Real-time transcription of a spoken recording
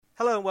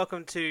Hello and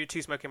welcome to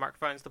Two Smoking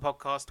Microphones, the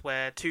podcast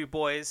where two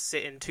boys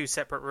sit in two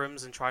separate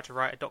rooms and try to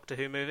write a Doctor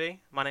Who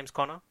movie. My name's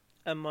Connor.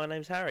 And my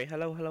name's Harry.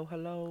 Hello, hello,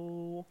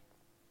 hello.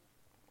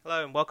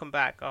 Hello and welcome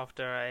back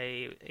after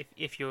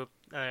if you're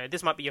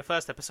this might be your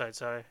first episode,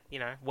 so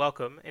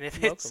welcome. And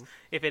if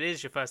it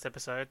is your first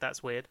episode,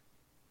 that's weird.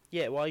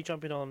 Yeah, why are you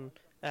jumping on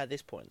at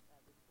this point?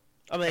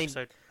 I mean,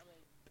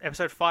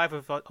 episode 5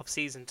 of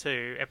season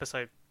 2,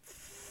 episode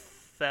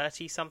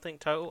 30 something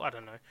total. I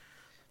don't know.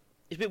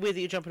 It's a bit weird that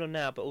you're jumping on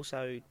now, but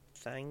also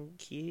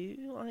thank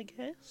you, I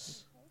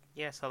guess.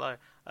 Yes, hello.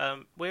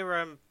 We're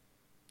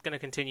going to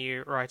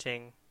continue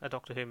writing a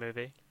Doctor Who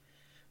movie.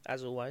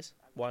 As always.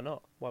 Why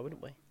not? Why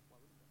wouldn't we?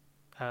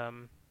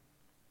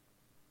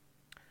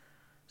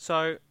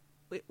 So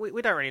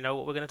we don't really know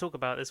what we're going to talk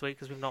about this week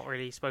because we've not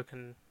really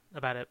spoken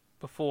about it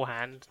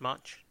beforehand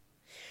much.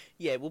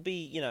 Yeah, we'll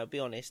be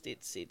honest.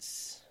 It's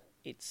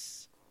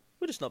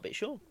we're just not a bit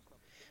sure.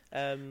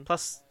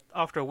 Plus,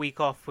 after a week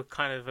off, we're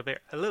kind of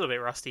a little bit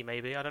rusty.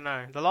 Maybe, I don't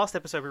know. The last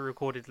episode we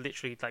recorded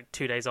literally like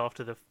 2 days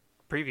after the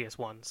previous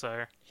one,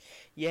 so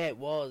yeah, it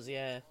was,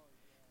 yeah.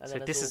 And so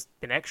this has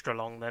been extra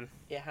long then.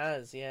 It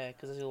has, yeah,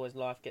 because as always,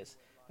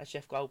 as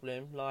Jeff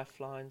Goldblum, life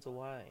flies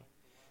away.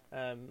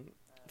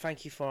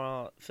 Thank you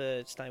for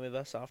staying with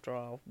us after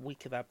our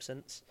week of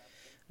absence.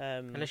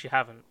 Unless you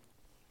haven't.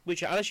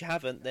 Unless you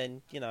haven't,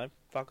 then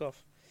fuck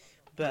off.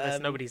 But unless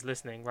nobody's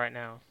listening right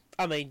now.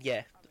 I mean,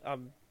 yeah,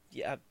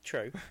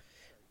 true.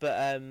 But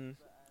I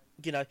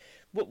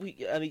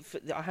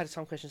had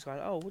some questions going.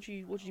 Oh, what do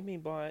you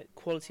mean by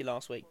quality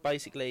last week?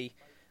 Basically,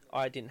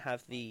 I didn't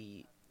have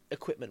the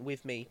equipment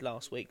with me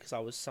last week because I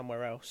was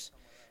somewhere else,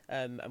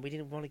 and we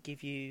didn't want to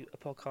give you a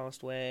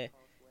podcast where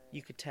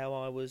you could tell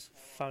I was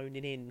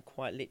phoning in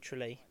quite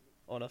literally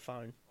on a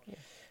phone.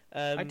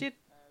 Yeah.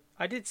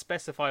 I did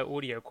specify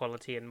audio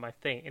quality in my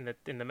thing in the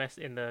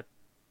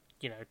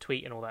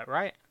tweet and all that,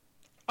 right?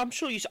 I'm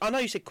sure I know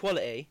you said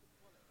quality.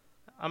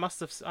 I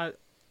must have.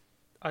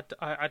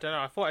 I don't know.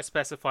 I thought I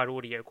specified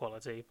audio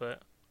quality,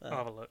 but I'll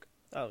have a look.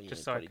 Oh, yeah,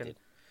 just so I can. Did.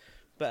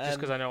 But just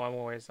because I know I'm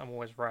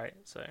always right.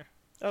 So.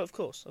 Oh, of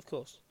course.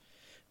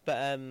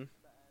 But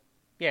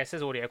yeah, it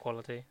says audio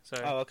quality. So.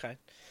 Oh, okay.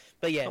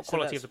 But yeah, not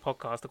quality of the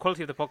podcast. The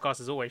quality of the podcast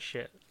is always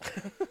shit.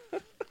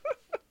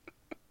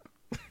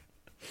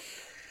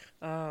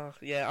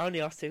 Yeah.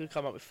 Only us two could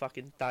come up with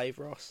fucking Dave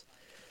Ross.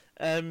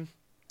 But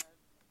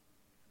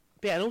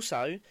yeah, and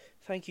also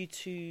thank you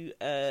to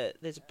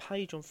there's a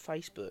page on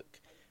Facebook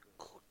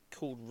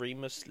called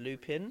Remus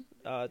Lupin.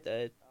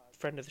 A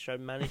friend of the show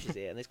manages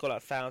it, and it's got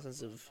like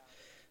thousands of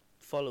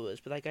followers.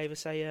 But they gave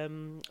us a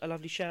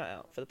lovely shout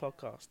out for the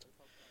podcast.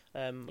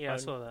 Yeah, I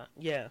saw that.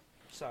 Yeah,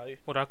 so.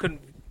 Well, I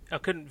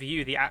couldn't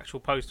view the actual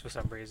post for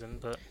some reason,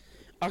 but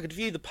I could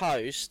view the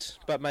post,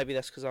 but maybe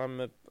that's because I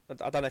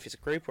don't know if it's a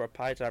group or a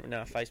page. I don't really know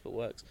how Facebook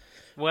works.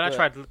 When I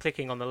tried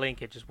clicking on the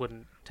link, it just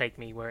wouldn't take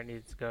me where it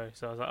needed to go.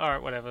 So I was like, all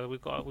right, whatever.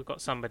 We've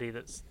got somebody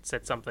that's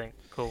said something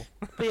cool.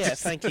 But yeah,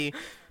 thank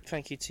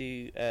you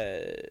to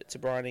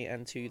Bryony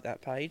and to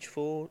that page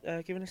for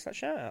giving us that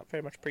shout out.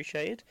 Very much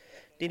appreciated.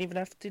 Didn't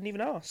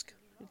even ask.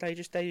 They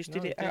just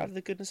did it out of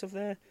the goodness of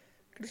their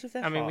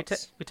I mean,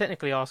 hearts. we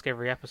technically ask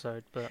every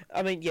episode, but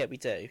I mean, yeah, we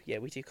do. Yeah,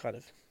 we do kind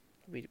of.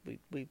 We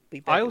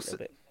beg a little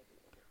bit.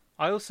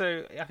 I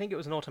think it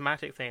was an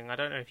automatic thing. I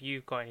don't know if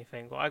you've got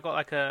anything, but I got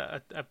like a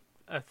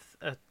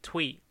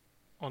tweet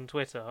on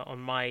Twitter on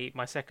my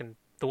second,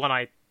 the one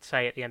I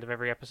say at the end of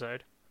every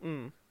episode.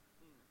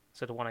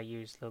 So the one I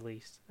use the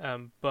least.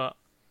 But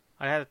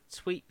I had a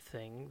tweet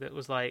thing that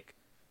was like,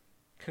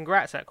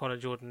 "Congrats at Connor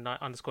Jordan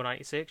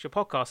 _96. Your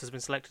podcast has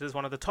been selected as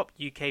one of the top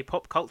UK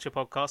pop culture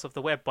podcasts of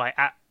the web by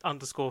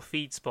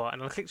 @_feedspot."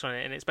 And I clicked on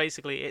it, and it's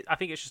basically, I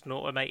think it's just an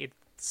automated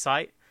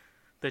site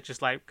that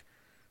just like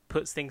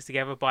puts things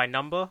together by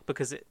number,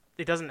 because it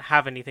doesn't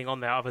have anything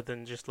on there other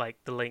than just like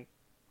the link,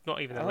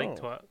 not even the link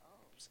to it,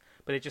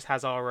 but it just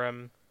has our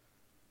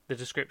the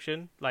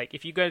description. Like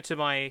if you go to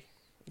my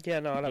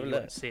I'll have a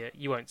look.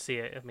 You won't see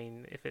it. I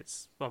mean, if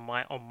it's on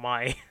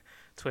my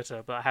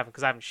Twitter, but I haven't,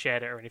 because I haven't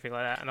shared it or anything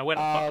like that. And I went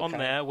on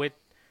there.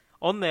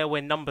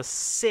 We're number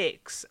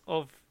 6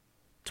 of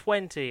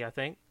 20, I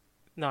think.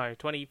 No,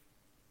 20.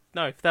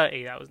 No,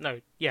 30. That was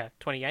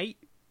 28.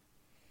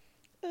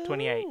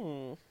 28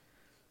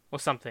 or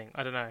something.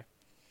 I don't know.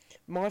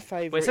 My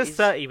favourite. Well, it says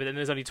 30, but then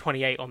there's only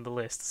 28 on the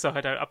list. So I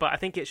don't. But I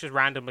think it's just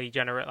randomly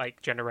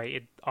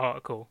generated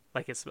article,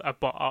 like it's a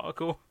bot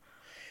article.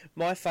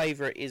 My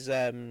favourite is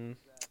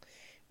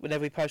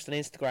whenever we post on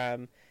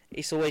Instagram,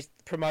 it's always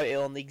promoted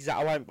on the exact.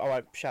 I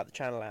won't shout the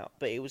channel out,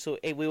 but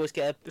we always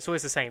get it's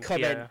always the same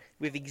comment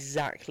with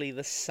exactly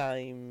the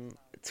same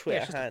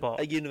Twitter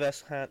a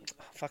universal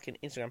fucking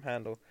Instagram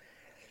handle.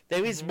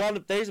 There is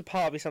there is a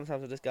part of me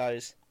sometimes that just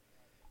goes,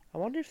 I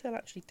wonder if they'll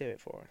actually do it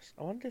for us.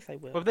 I wonder if they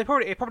will. Well,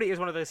 it probably is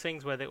one of those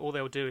things where all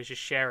they'll do is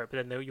just share it,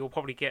 but then you'll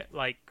probably get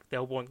like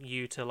they'll want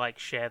you to like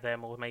share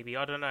them, or maybe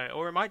I don't know,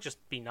 or it might just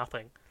be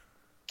nothing.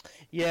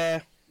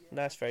 Yeah,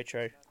 that's very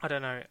true. I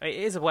don't know. It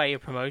is a way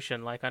of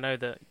promotion. Like I know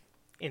that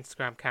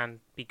Instagram can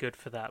be good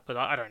for that, but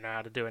I don't know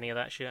how to do any of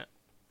that shit.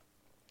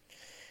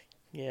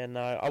 Yeah,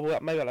 no.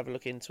 Maybe I'll have a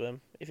look into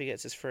him if he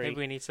gets us free. Maybe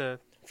we need to.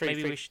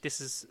 Free. We should.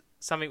 This is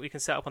something we can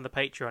set up on the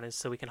Patreon, is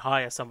so we can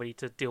hire somebody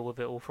to deal with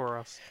it all for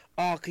us.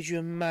 Oh, could you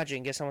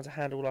imagine get someone to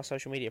handle all our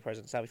social media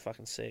presence? That'd be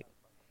fucking sick.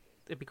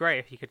 It'd be great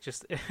if you could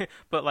just.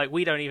 But like,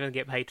 we don't even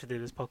get paid to do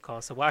this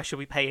podcast, so why should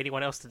we pay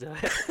anyone else to do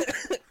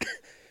it?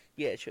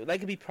 Yeah, sure. They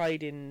could be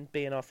paid in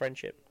being our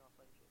friendship.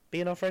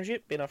 Being our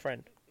friendship, being our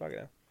friend. Fuck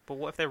it. But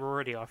what if they're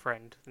already our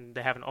friend and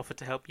they haven't offered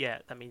to help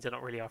yet? That means they're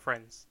not really our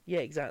friends. Yeah,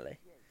 exactly.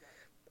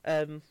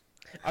 I should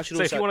So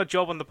also... if you want a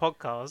job on the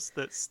podcast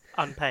that's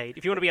unpaid,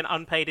 if you want to be an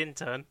unpaid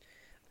intern,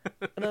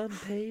 an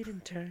unpaid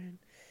intern.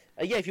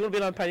 Yeah, if you want to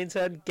be an unpaid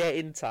intern, get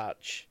in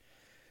touch.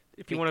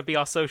 if you want to be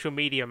our social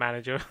media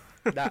manager,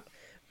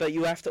 But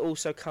you have to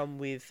also come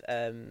with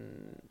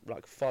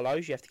like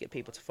follows. You have to get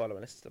people to follow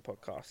and listen to the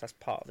podcast. That's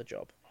part of the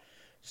job.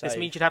 So, this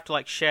means you'd have to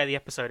like share the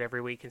episode every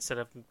week instead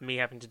of me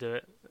having to do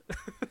it.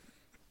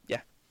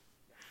 yeah.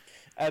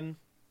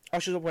 I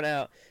should point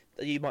out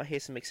that you might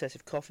hear some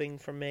excessive coughing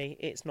from me.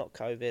 It's not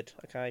COVID,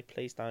 okay?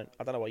 Please don't.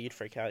 I don't know why you'd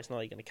freak out. It's not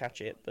you're going to catch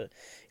it, but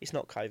it's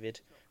not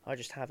COVID. I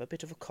just have a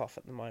bit of a cough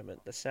at the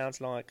moment that sounds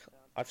like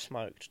I've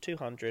smoked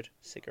 200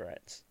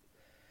 cigarettes.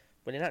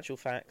 When in actual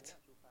fact,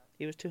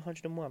 it was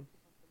 201.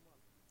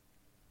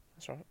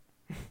 That's right.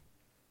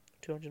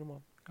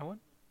 201. Oh,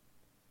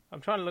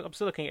 I'm trying to look. I'm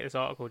still looking at this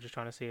article, just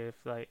trying to see if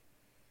like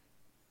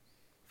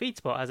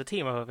FeedSpot has a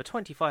team of over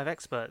 25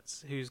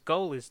 experts whose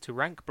goal is to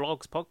rank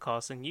blogs,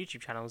 podcasts, and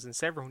YouTube channels in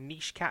several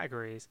niche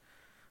categories.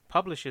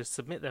 Publishers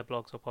submit their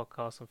blogs or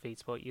podcasts on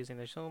FeedSpot using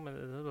their show.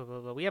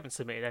 We haven't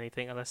submitted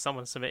anything unless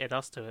someone submitted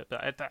us to it,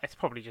 but it's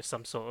probably just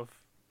some sort of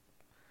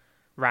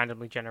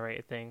randomly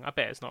generated thing. I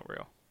bet it's not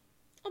real.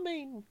 I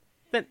mean,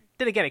 then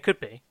again, it could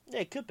be. Yeah,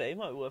 it could be. It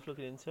might be worth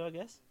looking into, I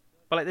guess.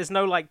 But like, there's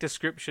no like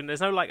description,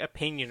 there's no like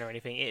opinion or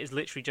anything. It is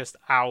literally just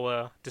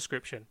our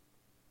description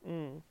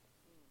that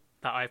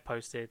I've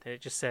posted.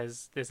 It just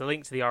says there's a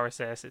link to the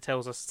RSS. It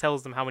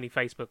tells them how many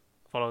Facebook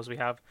followers we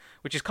have,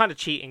 which is kind of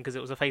cheating because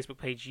it was a Facebook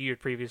page you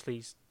had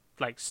previously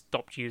like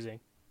stopped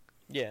using.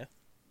 Yeah.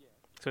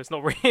 So it's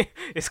not really.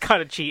 It's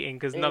kind of cheating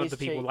because none of the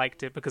people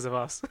liked it because of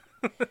us.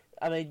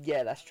 I mean,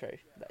 yeah, that's true.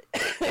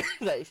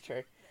 That is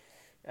true.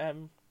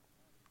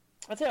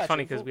 It's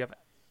funny because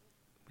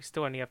we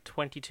still only have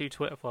 22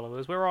 Twitter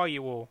followers. Where are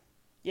you all?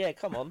 Yeah,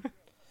 come on.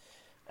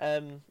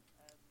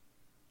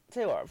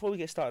 Tell you what, before we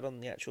get started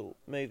on the actual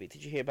movie,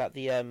 did you hear about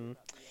the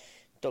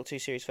Doctor Who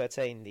Series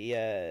 13?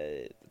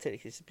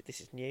 Technically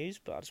this is news,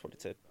 but I just wanted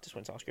to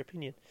ask your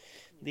opinion.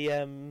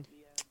 They're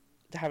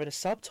having a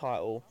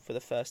subtitle for the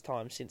first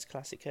time since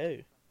Classic Who.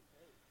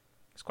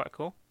 It's quite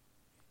cool.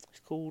 It's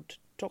called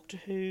Doctor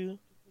Who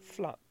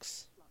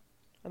Flux,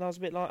 and I was a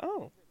bit like,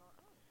 oh,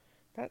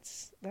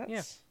 that's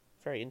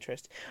very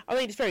interesting. I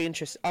mean, it's very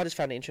interesting. I just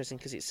found it interesting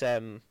because it's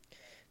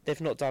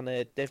they've not done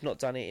it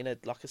in a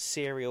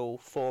serial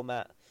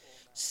format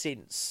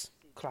since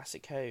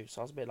Classic Who.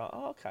 So I was a bit like,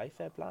 oh, okay,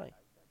 fair play.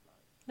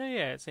 No,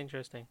 yeah, it's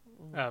interesting.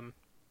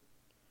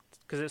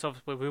 Because it's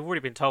obviously we've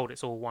already been told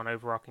it's all one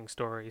overarching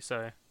story.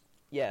 So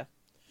yeah.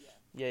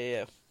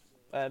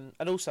 And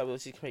also, well,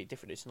 this is completely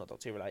different. It's not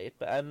Doctor Who related,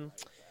 but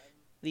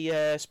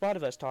the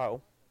Spider-Verse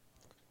title,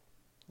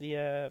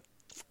 the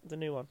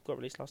new one got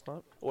released last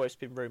night, or it's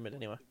been rumoured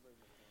anyway.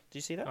 Did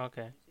you see that?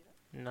 Okay.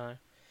 No.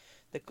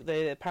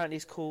 They apparently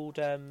it's called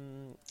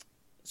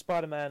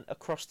Spider-Man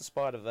Across the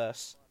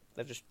Spider-Verse.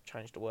 They've just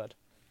changed the word.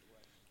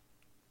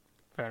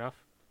 Fair enough.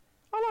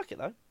 I like it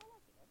though.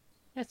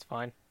 It's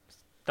fine.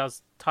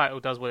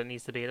 Title does what it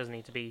needs to be. It doesn't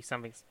need to be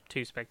something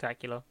too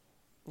spectacular.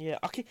 Yeah,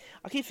 I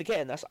keep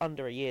forgetting that's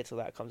under a year till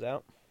that comes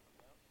out.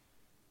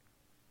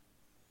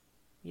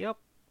 Yep.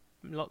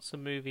 Lots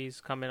of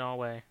movies coming our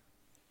way.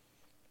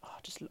 Oh,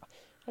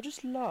 I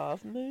just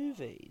love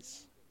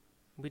movies.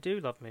 We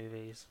do love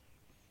movies.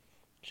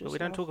 But we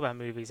don't talk about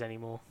movies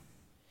anymore.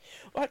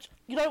 Right,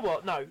 you know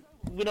what? No,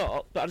 we're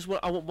not. But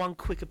I want one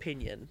quick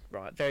opinion.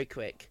 Right, very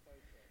quick.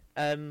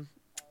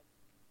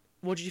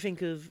 What did you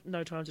think of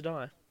No Time to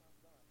Die?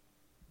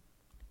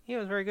 Yeah, it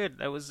was very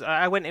good.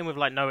 I went in with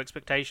like no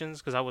expectations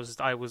because I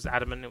was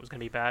adamant it was going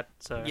to be bad.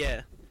 So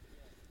yeah.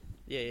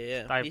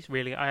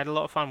 I had a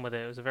lot of fun with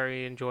it. It was a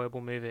very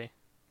enjoyable movie.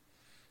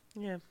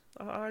 Yeah,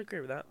 I agree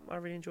with that. I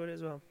really enjoyed it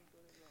as well.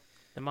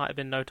 There might have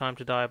been no time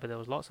to die, but there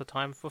was lots of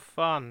time for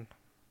fun.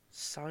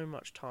 So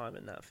much time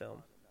in that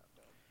film.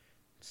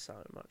 So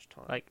much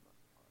time. Like,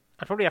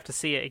 I'd probably have to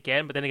see it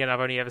again, but then again, I've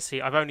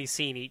only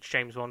seen each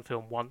James Bond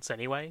film once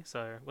anyway.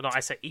 So, well, not I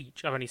say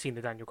each. I've only seen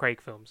the Daniel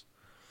Craig films.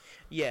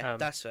 Yeah,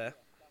 that's fair.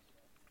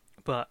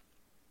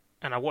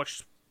 And I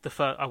watched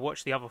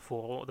the other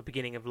four at the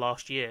beginning of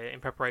last year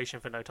in preparation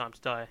for No Time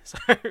to Die. So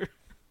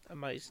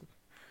amazing.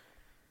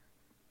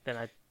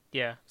 It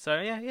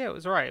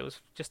was alright. It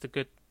was just a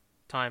good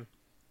time.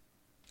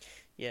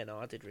 Yeah, no,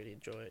 I did really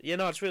enjoy it. Yeah,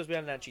 no, I just realised we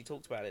hadn't actually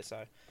talked about it, so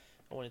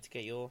I wanted to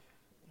get your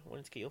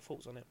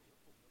thoughts on it.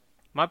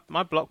 My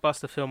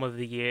blockbuster film of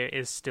the year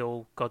is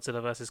still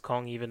Godzilla vs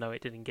Kong, even though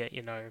it didn't get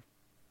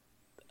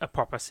a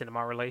proper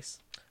cinema release.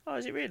 Oh,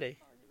 is it really?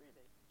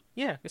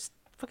 Yeah, it's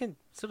fucking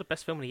still the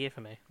best film of the year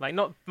for me. Like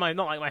not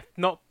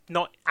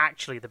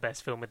actually the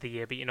best film of the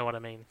year, but you know what I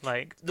mean.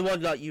 Like The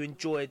one like you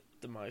enjoyed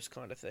the most,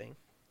 kind of thing.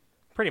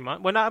 pretty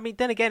much. Well, no, I mean,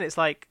 then again, it's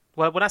like,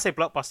 well, when I say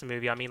blockbuster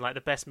movie, I mean like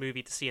the best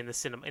movie to see in the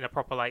cinema, in a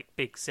proper like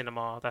big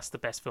cinema. That's the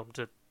best film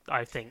to,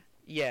 I think.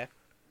 Yeah,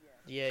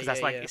 yeah, Because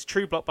that's like it's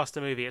true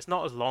blockbuster movie. It's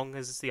not as long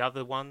as the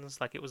other ones.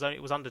 Like it was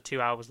under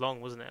 2 hours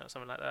long, wasn't it, or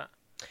something like that?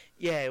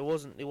 Yeah, it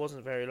wasn't. It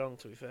wasn't very long,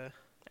 to be fair.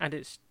 And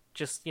it's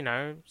just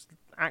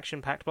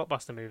action-packed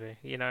blockbuster movie.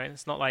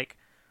 It's not like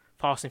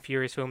Fast and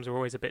Furious films are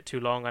always a bit too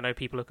long. I know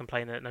people are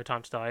complaining that No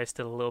Time to Die is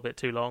still a little bit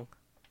too long.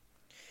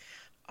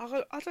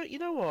 I don't. You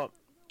know what?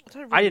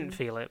 I didn't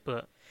feel it,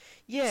 but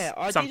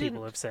yeah, some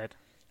people have said.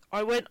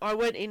 I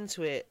went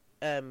into it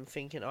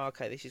thinking, oh,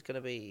 okay, this is going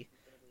to be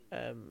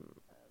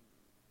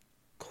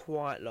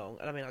quite long.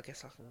 And I mean, I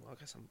guess I'm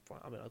fine.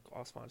 I mean, I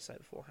was fine to say it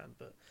beforehand,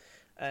 but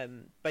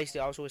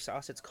basically, I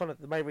said to Connor,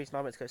 the main reason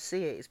I went to go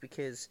see it is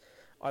because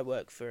I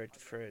work for a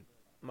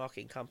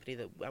marketing company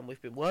and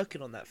we've been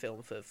working on that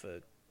film for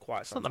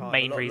quite some time. It's not the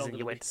main reason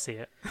you went to see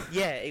it.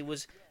 Yeah, it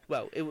was.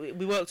 Well,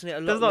 we worked on it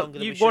a lot longer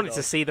than we should have. You wanted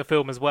to see the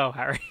film as well,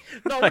 Harry.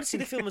 No, I wanted to see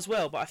the film as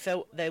well, but I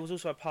felt there was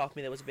also a part of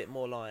me that was a bit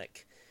more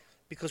like,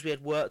 because we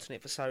had worked on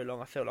it for so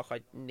long, I felt like I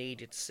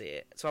needed to see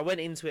it. So I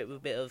went into it with a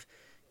bit of,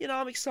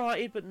 I'm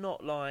excited, but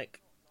not like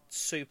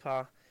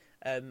super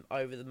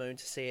over the moon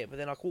to see it. But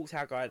then I walked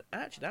out going,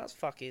 actually, that's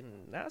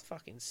fucking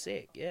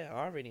sick. Yeah,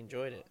 I really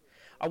enjoyed it.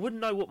 I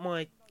wouldn't know what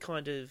my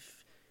kind of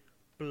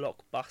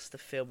blockbuster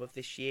film of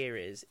this year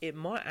is. It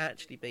might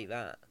actually be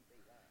that.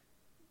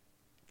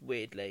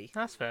 Weirdly.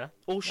 That's fair.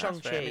 Or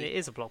Shang-Chi. I mean, it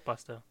is a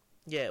blockbuster.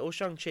 Yeah, or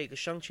Shang-Chi, because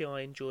Shang-Chi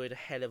I enjoyed a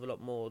hell of a lot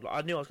more. Like,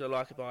 I knew I was going to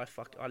like it, but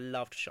I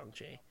loved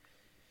Shang-Chi.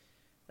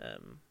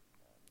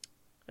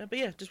 But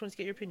yeah, just wanted to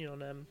get your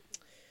opinion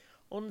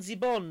on the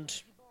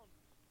Bond.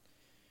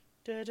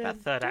 That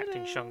third act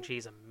in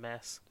Shang-Chi's a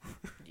mess.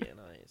 Yeah,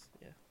 no, it is.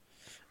 Yeah.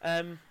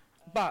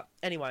 But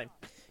anyway,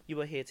 you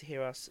were here to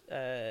hear us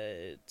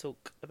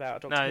talk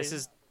about Doctor Who. No, this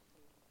is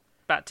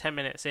about 10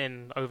 minutes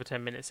in, over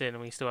 10 minutes in, and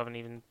we still haven't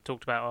even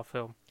talked about our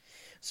film.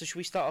 So should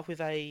we start off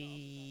with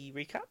a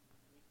recap?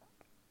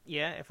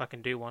 Yeah, if I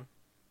can do one.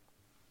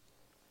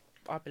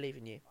 I believe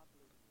in you.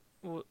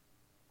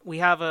 We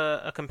have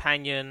a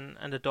companion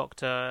and a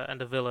doctor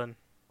and a villain.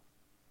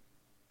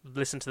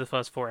 Listen to the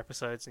first 4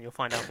 episodes and you'll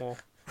find out more.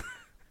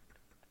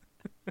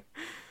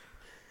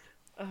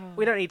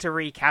 We don't need to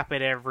recap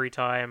it every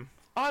time.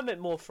 I meant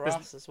more for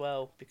us as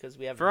well, because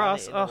we haven't for done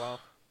us, it in a while.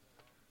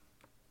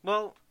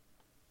 Well,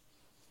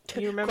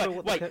 you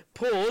remember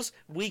pause.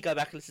 We go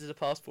back and listen to the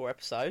past 4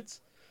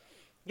 episodes.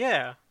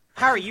 Yeah.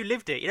 Harry, you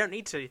lived it. You don't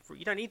need to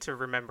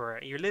remember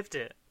it. You lived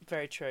it.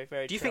 Very true.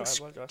 Very do you true.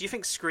 Do you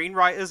think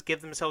screenwriters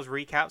give themselves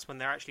recaps when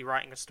they're actually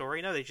writing a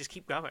story? No, they just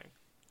keep going.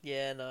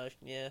 Yeah, no.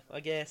 Yeah, I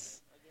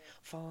guess.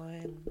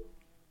 Fine.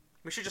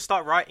 We should just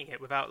start writing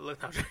it without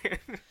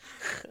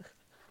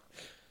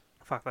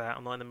Fuck that.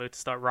 I'm not in the mood to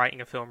start writing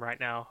a film right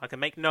now. I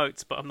can make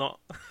notes, but I'm not.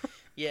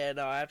 Yeah,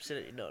 no,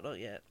 absolutely not. Not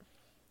yet.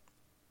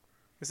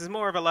 This is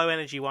more of a low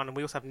energy one, and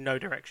we also have no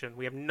direction.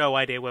 We have no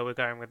idea where we're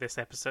going with this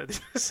episode.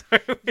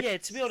 Yeah,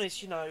 to be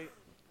honest,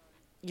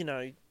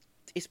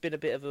 it's been a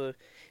bit of a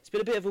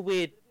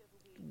weird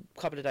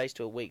couple of days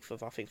to a week for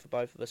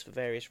both of us for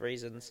various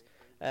reasons.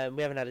 We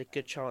haven't had a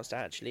good chance to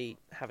actually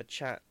have a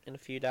chat in a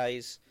few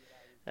days.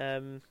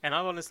 And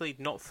I've honestly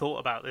not thought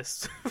about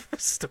this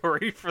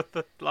story for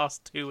the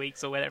last 2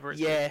 weeks or whatever.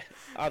 Yeah,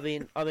 I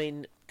mean,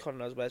 Connor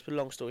knows best, but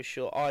long story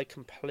short, I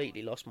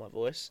completely lost my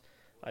voice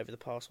over the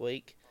past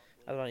week.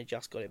 I've only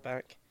just got it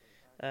back,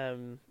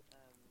 and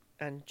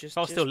just. If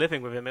I was still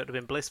living with him, it would have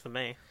been bliss for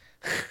me.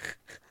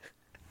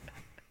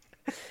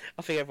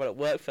 I think everyone at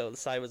work felt the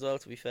same as well,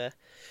 to be fair.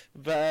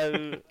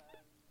 But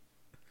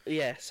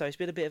yeah, so it's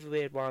been a bit of a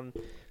weird one.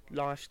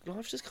 Life's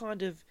just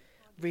kind of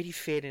really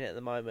feeling it at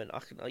the moment.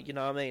 You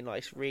know what I mean? Like,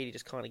 it's really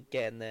just kind of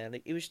getting there.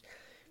 And we just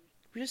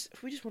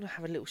want to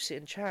have a little sit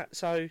and chat.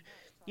 So,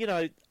 we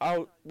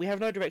have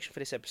no direction for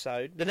this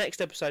episode. The next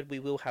episode we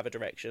will have a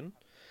direction.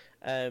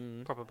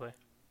 Probably.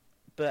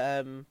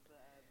 But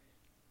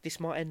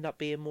this might end up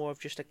being more of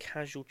just a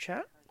casual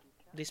chat.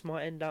 This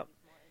might end up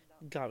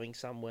going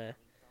somewhere.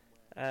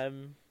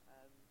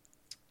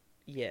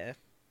 Yeah.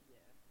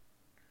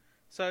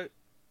 So,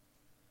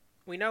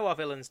 we know our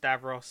villains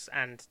Davros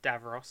and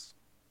Davros.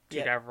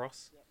 Two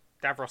Davros.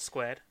 Davros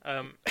squared.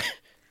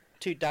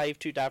 2 Dave,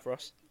 2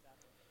 Davros.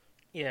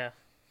 Yeah.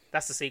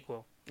 That's the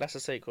sequel. That's the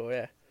sequel,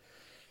 yeah.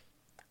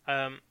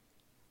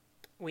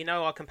 We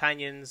know our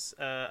companions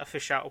are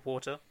fish out of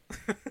water.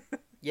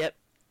 Yep.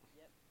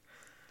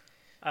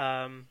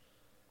 And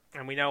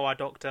we know our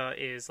doctor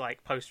is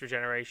like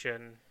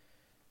post-regeneration.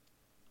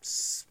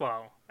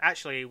 Well,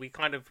 actually, we've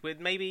kind of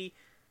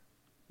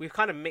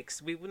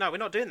mixed. We're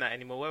not doing that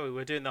anymore, were we?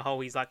 We're doing the whole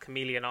he's like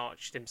chameleon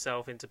arched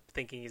himself into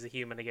thinking he's a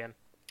human again.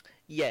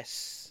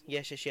 Yes.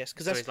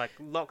 Because so he's like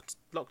locked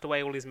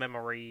away all his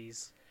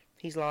memories.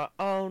 He's like,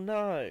 oh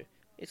no,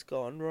 it's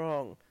gone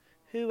wrong.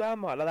 Who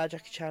am I? Like that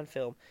Jackie Chan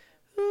film.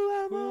 Who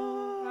am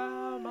Who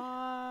I? am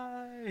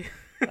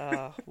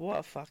I?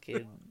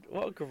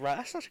 What a great,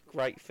 that's such a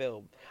great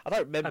film. I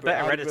don't remember. I bet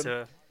it. our I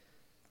editor.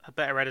 I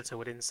bet our editor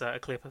would insert a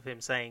clip of him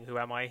saying, "Who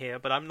am I here?"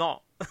 But I'm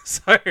not.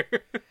 So.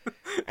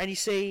 And you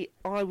see,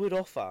 I would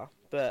offer,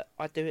 but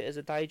I do it as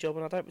a day job,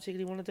 and I don't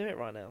particularly want to do it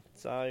right now.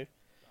 So,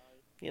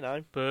 you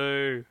know,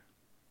 Boo.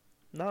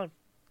 no.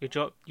 Your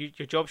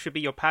job should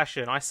be your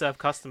passion. I serve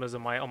customers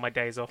on my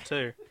days off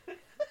too.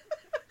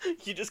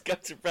 You just go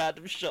to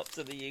random shops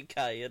in the UK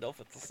and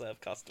offer to serve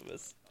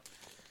customers.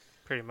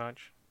 Pretty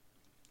much.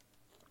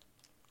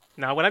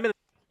 Now, when I'm in.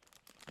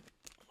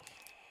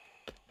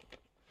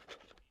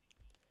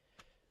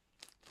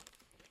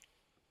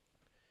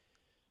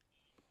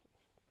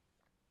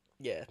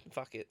 Yeah,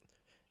 fuck it.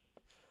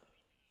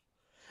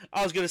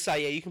 I was going to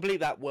say, yeah, you can bleep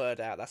that word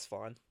out, that's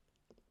fine.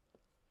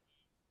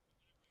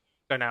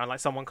 Go now, and like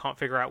someone can't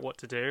figure out what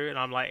to do, and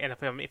I'm like, and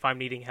if I'm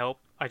needing help,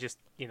 I just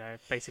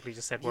basically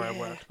just said where I Yeah.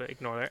 worked, but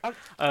ignore it.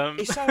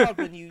 It's so hard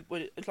when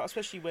like,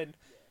 especially when,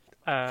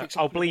 for I'll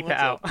example, bleep in it my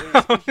out.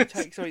 job, when you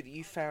take something that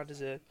you found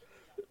as a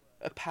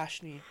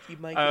passion, you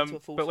make it into a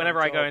full-time But whenever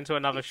I go job, into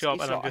another shop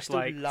it's and I'm like, I just still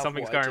like love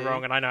something's what I going do,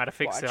 wrong and I know how to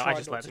fix but it, I I try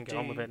just not let to them get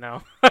on with do- it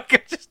now. I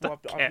just Well,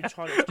 don't I've care. been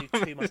trying not to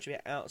do too much of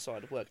it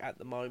outside of work at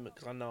the moment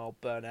because I know I'll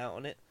burn out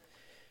on it,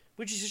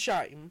 which is a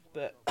shame.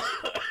 But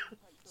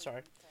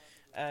sorry,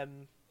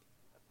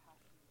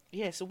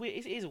 yeah,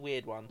 it is a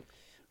weird one.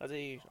 I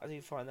do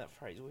find that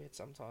phrase weird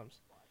sometimes.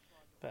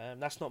 But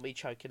that's not me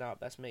choking up.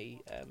 That's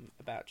me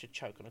about to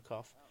choke on a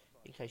cough.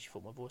 In case you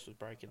thought my voice was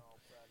breaking.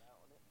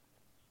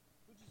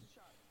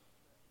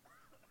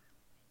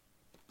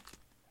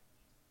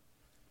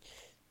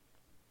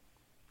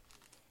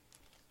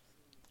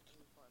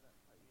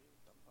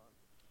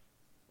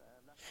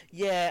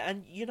 Yeah,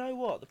 and you know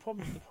what? The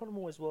problem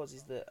always was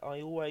is that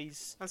I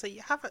always And so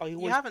you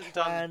always haven't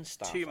done plan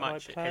stuff, too and I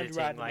much planned editing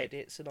random like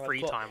edits, and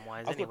free time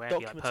wise I've got anyway,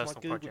 like documents on my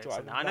personal Google projects. Drive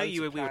And with I know loads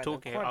we of were plans,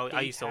 talking. quite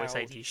I used to always say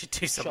detailed you should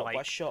do some shot by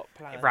like shot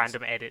plans.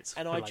 random edits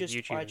And for I like just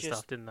YouTube I and just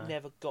stuff, didn't I?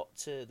 never got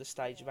to the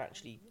stage of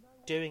actually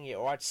doing it,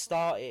 or I'd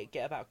start it,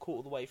 get about a quarter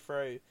of the way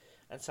through,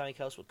 and something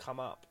else would come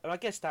up. And I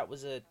guess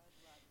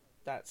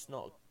that's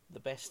not the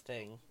best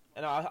thing.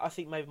 And I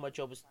think maybe my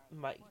job was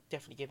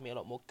definitely give me a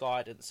lot more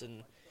guidance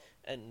and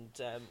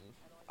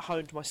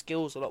honed my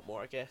skills a lot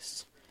more, I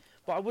guess.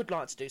 But I would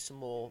like to do some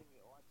more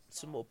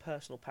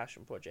personal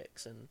passion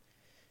projects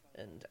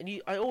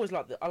I always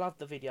I love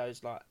the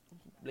videos like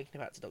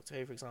linking back to Doctor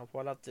Who, for example.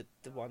 I love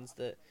the ones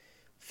that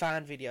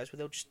fan videos where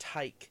they'll just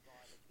take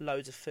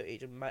loads of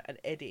footage and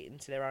edit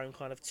into their own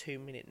kind of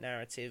 2-minute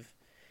narrative.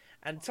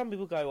 And some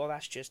people go, well,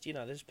 that's just, they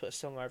just put a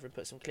song over and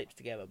put some clips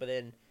together. But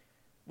then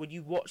when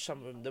you watch some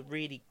of them, the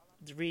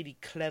really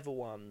clever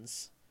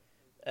ones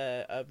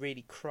are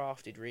really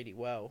crafted really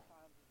well.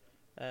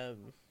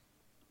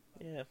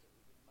 Yeah.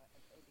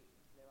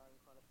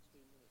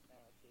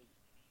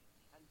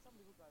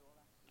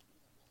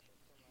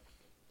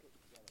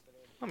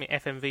 I mean,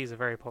 FMVs are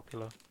very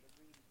popular.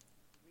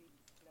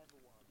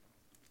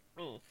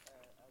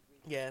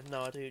 Yeah,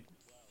 no, I do.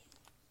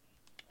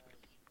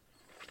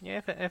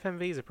 Yeah,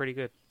 FMVs are pretty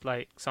good.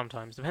 Like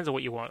sometimes depends on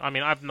what you want. I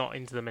mean, I'm not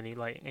into them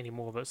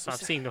anymore, but I've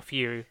seen a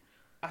few.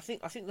 I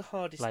think the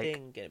hardest like,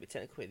 thing, getting a bit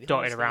technical,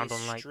 dotted around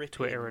on like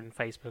Twitter and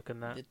Facebook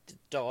and that. The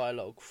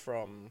dialogue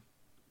from.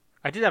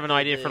 I did have an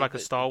idea for like a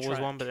the Star Wars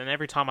track. one, but then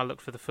every time I looked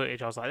for the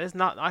footage, I was like, "There's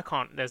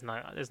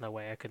no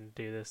way I can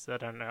do this. I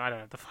don't know. I don't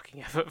have the fucking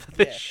effort for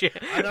this Yeah.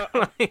 shit." I know.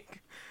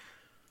 Like,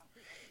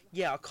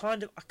 Yeah, I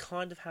kind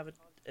of have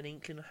an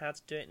inkling of how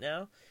to do it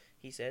now.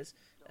 He says,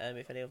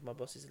 if any of my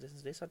bosses listen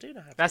to this, I do know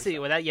how to. that's do it.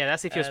 so. Well,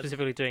 that's if you're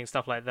specifically doing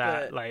stuff like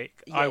that. but,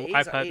 Like, yeah, it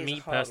is me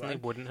a hard personally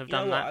one. wouldn't have You know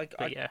done what, that.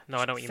 But yeah, no,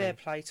 I know what you fair mean.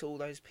 play to all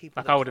those people.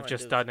 Like, that I would have kind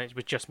just of done it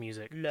with just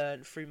music.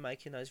 learn through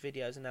making those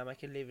videos and now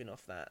make a living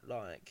off that.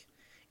 Like,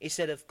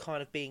 instead of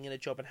kind of being in a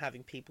job and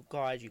having people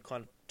guide you,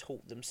 kind of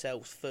taught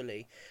themselves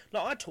fully.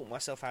 Like, I taught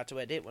myself how to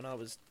edit when I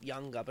was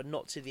younger, but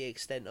not to the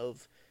extent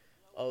of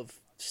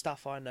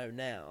stuff I know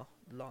now.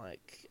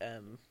 Like,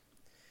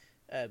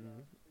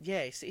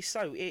 yeah, it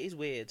is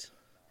weird.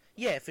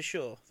 Yeah, for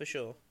sure.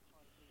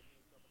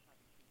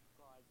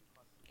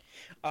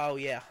 Oh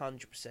yeah,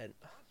 100%.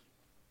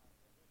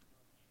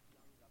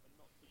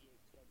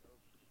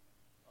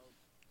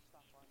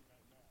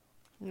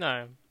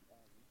 No.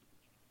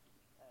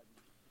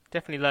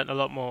 Definitely learnt a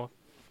lot more.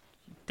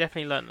 Yeah,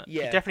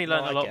 You definitely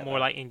learnt no, a I lot get more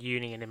that. like in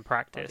uni and in I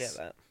practice. get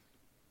that.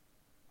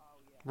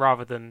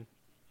 rather than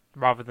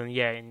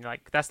yeah, and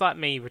like that's like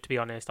me, to be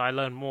honest. I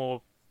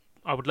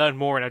would learn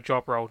more in a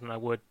job role than I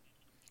would.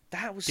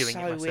 That was Doing it so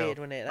myself. weird,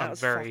 wasn't it? That I'm was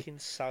very- fucking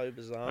so I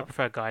bizarre.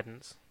 prefer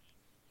guidance.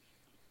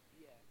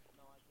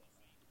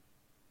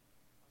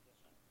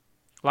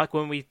 Like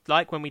when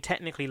we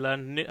technically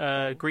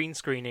learned green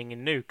screening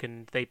in Nuke,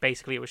 and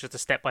it was just a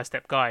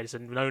step-by-step guide, so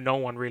no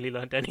one really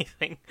learned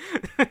anything.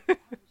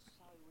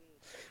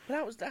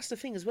 But that's the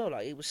thing as well.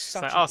 Like, it was So,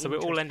 such. so we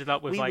all ended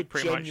up with we like were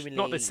pretty much not the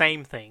genuinely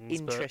same things,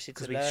 but interested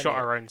because to we learn shot it.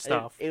 our own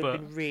stuff. It would but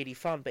have been really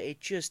fun, but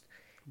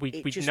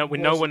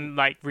no one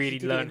like really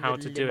did it learned in how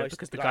the to do it most,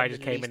 because the like, guy the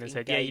just came in least and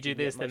said, "Yeah, you do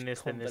engaging, this, yet then most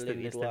this, then this, then this,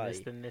 then this,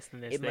 convoluted then this,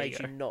 then this, it there made you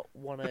you go." not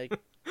want to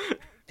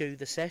do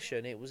the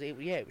session. It was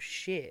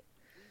shit.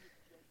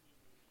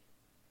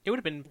 It would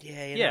have been,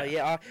 Yeah,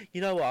 yeah. you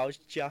know what? I was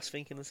just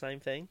thinking the same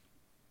thing.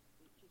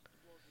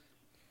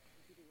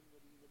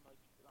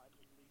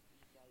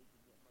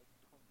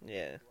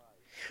 Yeah.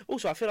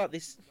 Also, I feel like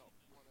this.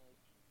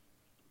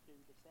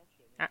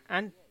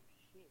 And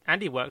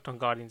Andy worked on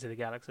Guardians of the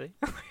Galaxy.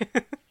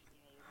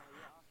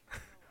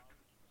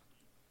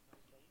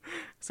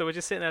 So we're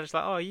just sitting there, just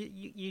like, oh,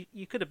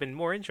 you could have been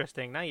more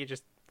interesting. Now you're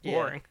just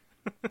boring.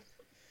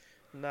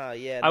 No,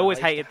 yeah. I always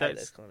used to hated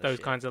hate those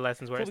kinds of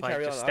lessons where Before it's we like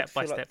carry just on, step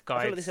by I feel step like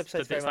guides. this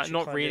episode's But it's very like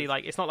much not a really kind of-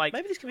 like it's not like,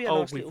 maybe this could be a oh,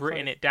 nice we've little written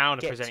kind of it down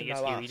and get presenting to it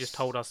to know you. You us. just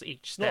told us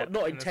each step.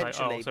 Not and it's like,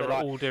 intentionally, oh, so but we're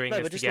like, all doing no,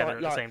 this but just together like-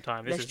 at the like, same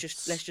time. This let's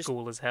is just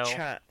school as hell.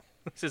 chat.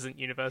 This isn't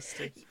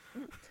university.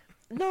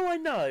 No, I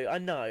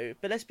know,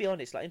 but let's be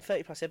honest. Like in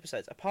 30+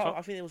 episodes, Oh.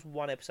 I think there was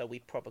one episode we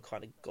proper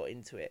kind of got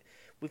into it.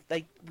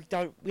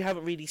 We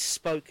haven't really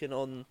spoken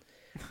on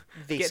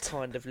this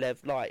kind of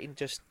level, like in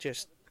just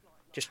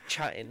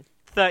chatting.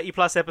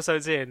 30+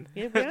 episodes in.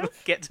 Yeah, we have.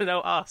 Get to know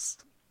us.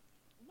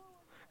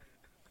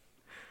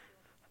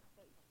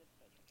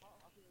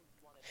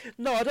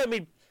 No, I don't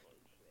mean.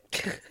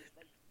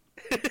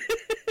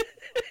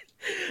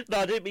 No,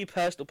 I didn't mean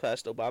personal,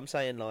 but I'm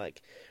saying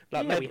like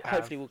Yeah, maybe we have.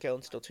 hopefully we'll get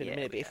on to talk to in a Yeah,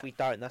 minute. But we if we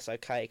don't, that's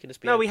okay. It can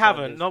just be. No, a we kind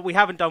haven't. of- No, we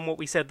haven't done what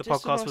we said the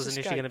Just a podcast nice was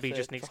initially escape going to be for-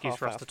 just an for excuse half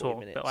for us hour, to 40 talk.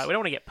 minutes. But like, we don't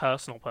want to get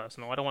personal.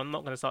 I'm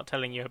not going to start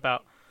telling you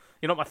about.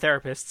 You're not my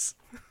therapists.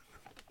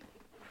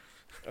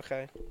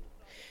 Okay.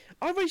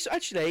 I've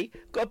actually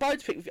got a bone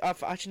to pick with you.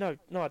 Actually,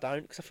 no, I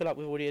don't, because I feel like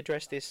we've already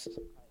addressed this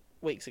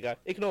weeks ago.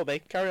 Ignore me.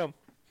 Carry on.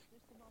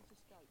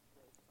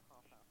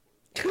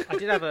 I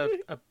did have a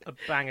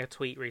banger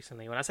tweet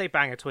recently. When I say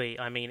banger tweet,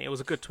 I mean it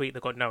was a good tweet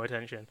that got no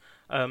attention.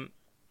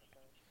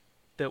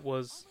 That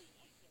was.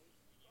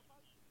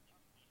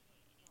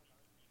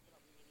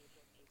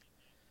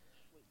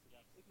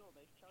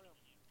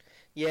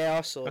 Yeah,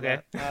 I saw Okay.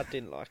 that. I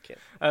didn't like it.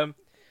 Um,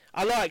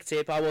 I liked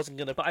it, but I wasn't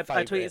gonna. but I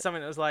favourite tweeted it.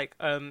 something that was like,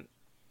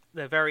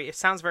 it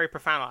sounds very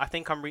profound. I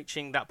think I'm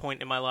reaching that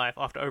point in my life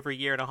after over a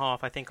year and a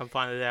half. I think I'm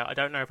finally there. I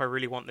don't know if I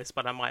really want this,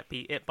 but I might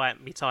be. It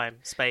might be time,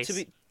 space.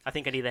 I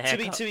think I need a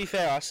haircut. To be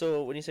fair, I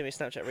saw when you sent me a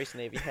Snapchat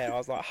recently of your hair. I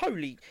was like,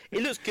 holy!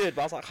 It looks good,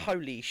 but I was like,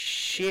 holy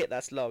shit,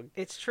 that's long.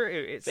 It's true.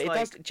 It's But like, it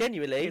does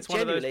genuinely. it's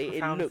one of those Genuinely, it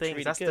profound looks things.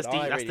 really That's good.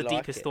 I that's really the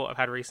like deepest it. thought I've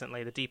had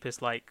recently. The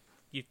deepest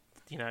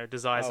you know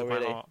desires Oh, of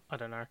really? my heart. I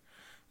don't know.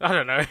 I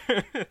don't know.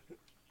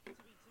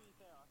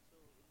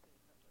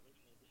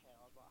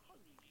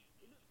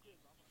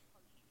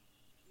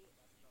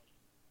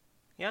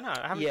 Yeah, no,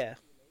 I haven't. Yeah.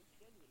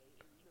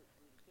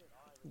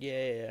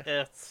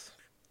 Yeah.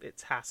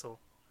 It's hassle.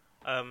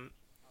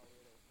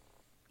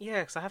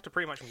 Yeah, because I have to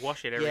pretty much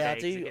wash it every Yeah, I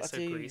day 'cause do- it gets I so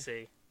do.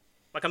 greasy.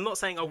 Like, I'm not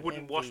saying I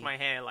wouldn't wash envy my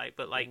hair,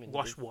 but like women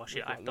wash with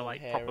it. I have to long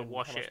like hair proper and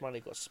wash how much it money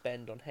you've got to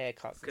spend on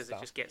haircuts and because it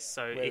stuff. just gets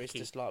so Whereas icky.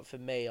 just like for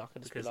me, I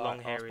can just Because be long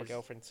like, hair ask my is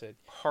girlfriend to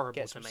Horrible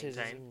get to some scissors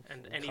maintain,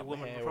 and any cut my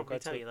woman hair, would or probably go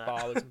tell to you that.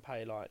 barbers and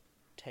pay like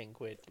 10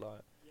 quid. Like,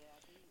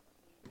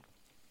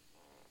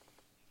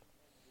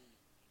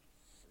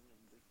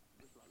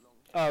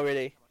 oh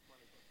really?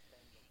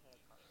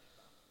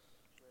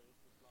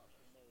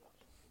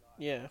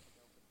 Yeah.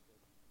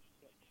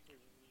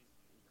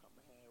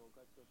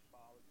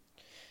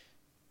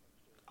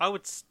 I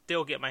would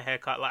still get my hair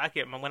cut. Like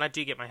when I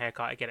do get my hair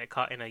cut, I get it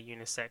cut in a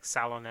unisex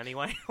salon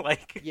anyway.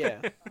 Like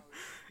Yeah.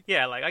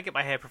 yeah, like I get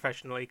my hair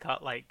professionally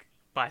cut, like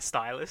by a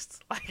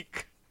stylist,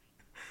 like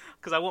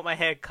because I want my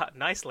hair cut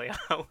nicely.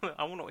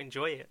 I want to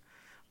enjoy it.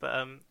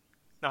 But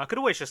no, I could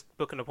always just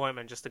book an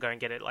appointment just to go and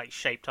get it like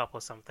shaped up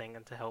or something,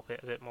 and to help it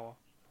a bit more,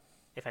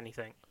 if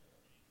anything.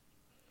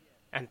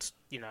 And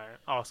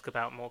ask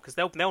about more because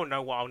they'll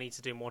know what I'll need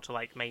to do more to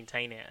like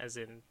maintain it, as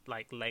in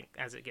like length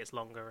as it gets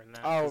longer and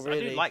that. Oh, 'Cause I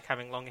really? do like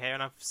having long hair,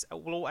 and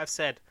all I've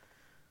said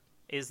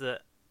is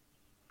that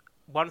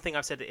one thing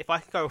I've said that if I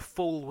could go a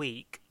full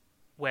week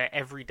where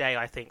every day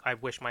I think I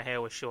wish my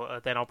hair was shorter,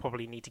 then I'll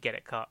probably need to get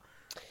it cut.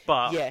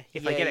 But Yeah,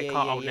 if I get it yeah,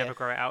 cut, yeah, I'll yeah. never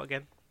grow it out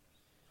again.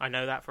 I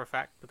know that for a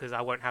fact because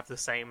I won't have the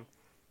same.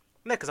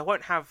 No, because I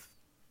won't have,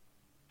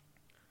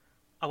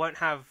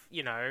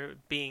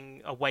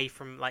 being away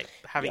from like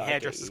having Yeah, I get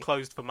hairdressers you.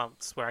 closed for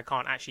months where I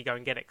can't actually go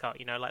and get it cut.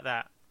 Like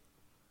that.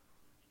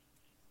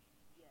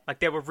 Like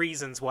there were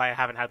reasons why I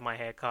haven't had my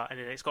hair cut, and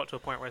then it's got to a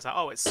point where it's like,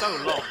 oh, it's so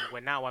long.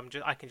 Where now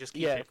I can just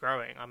keep Yeah. it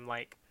growing. I'm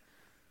like,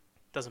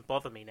 doesn't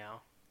bother me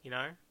now.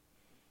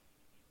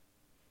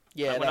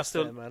 Yeah, Like, when I was that's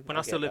still fair, man. when I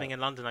was still living in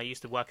London, I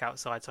used to work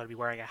outside, so I'd be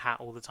wearing a hat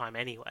all the time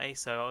anyway.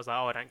 So I was like,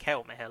 oh, I don't care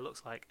what my hair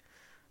looks like.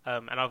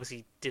 And I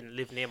obviously didn't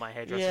live near my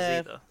hairdressers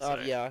either. So.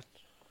 Yeah.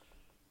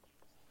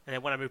 And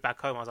then when I moved back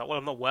home, I was like, well,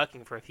 I'm not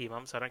working for a few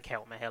months, so I don't care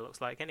what my hair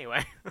looks like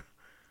anyway.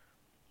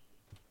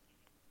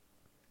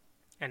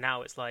 And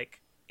now it's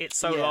like, it's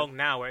so Yeah. long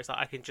now where it's like,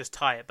 I can just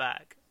tie it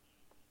back.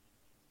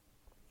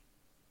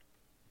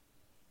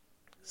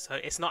 So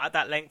it's not at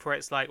that length where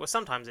it's like, well,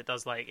 sometimes it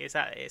does, like, it's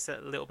a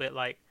little bit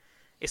like,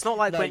 It's not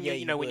like No, when yeah,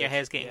 you know when your would,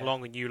 hair's getting yeah.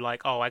 long and you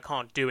like, oh, I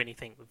can't do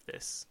anything with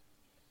this.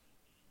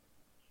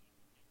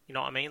 You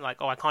know what I mean? Like,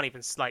 oh, I can't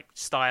even like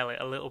style it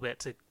a little bit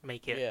to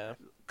make it Yeah.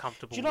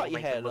 comfortable. Do you like or your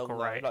make hair it look long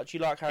though? alright. Like, do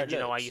you like how And it you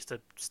know, I looks? used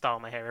to style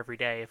my hair every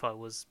day if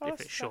Oh, it's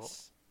short.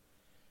 that's-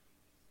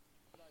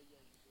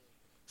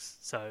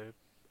 So,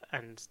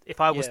 and if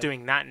I was Yeah.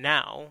 doing that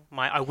now,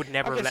 I would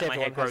never I have guess let my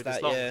hair everyone grow has this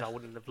that, long yeah. because I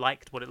wouldn't have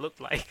liked what it looked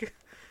like.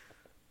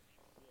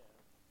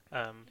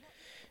 um,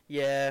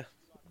 Yeah.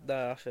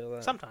 No, I feel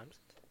that. sometimes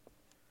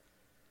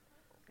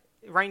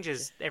it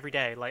ranges every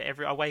day. Like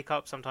I wake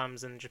up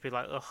sometimes and just be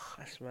like, ugh.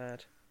 That's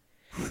mad.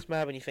 It's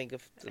mad when you think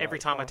of like, Every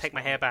time I past take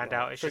my life, hairband like,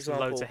 out, it's for just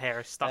example, loads of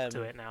hair stuck to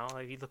um, it now.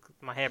 If you look,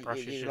 my hairbrush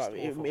is just like,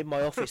 awful. in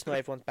my office, not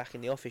everyone's back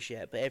in the office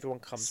yet, but everyone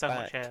comes So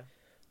much back hair,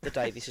 the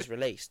day this is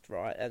released,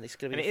 right? And it's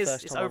going to and be it the is.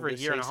 first It's time over I'm a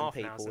going year to and see a some half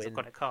now people since I've in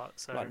got it cut.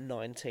 So like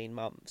 19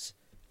 months,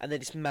 and then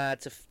it's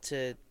mad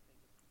to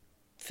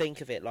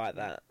think of it like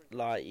that.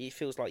 Like it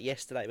feels like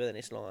yesterday, but then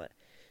it's like,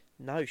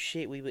 no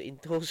shit, we were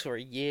indoors for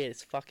a year.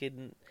 It's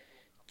fucking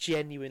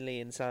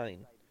genuinely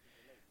insane.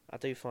 I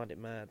do find it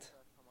mad.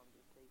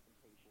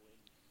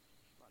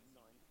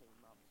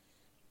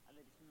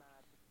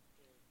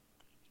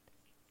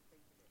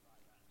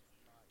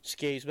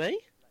 Excuse me?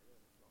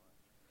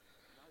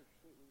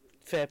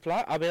 Fair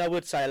play. I mean, I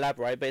would say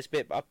elaborate, but it's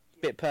a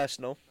bit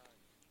personal.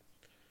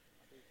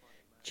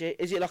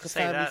 Is it like a say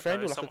family that,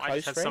 friend though, or like a I close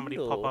just had friend? somebody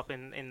Or... pop up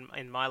in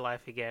my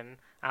life again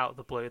out of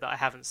the blue that I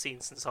haven't seen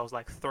since I was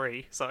like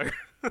 3. So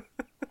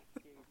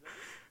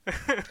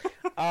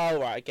Oh,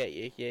 right, I get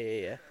you.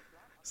 Yeah.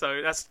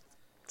 so that's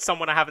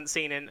someone I haven't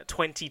seen in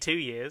 22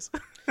 years.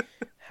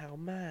 How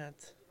mad.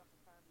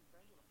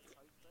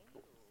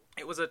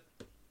 It was a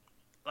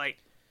like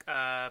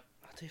I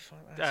do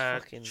find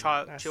that's fucking...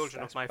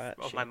 children that's of my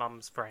batshit.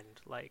 mum's friend,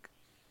 like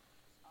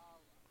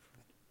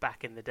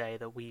back in the day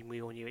that we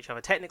all knew each other.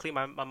 Technically,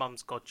 my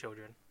mum's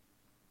godchildren,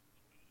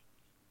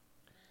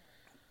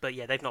 but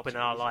yeah, they've not been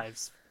in our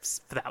lives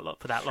for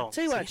that long.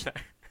 Tell you so, what, know,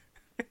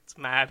 it's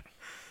mad.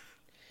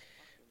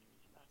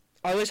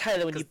 I always hate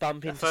it when you 'Cause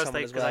bump at into first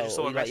someone they- as 'cause I well. just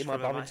saw Or a you, like, you message might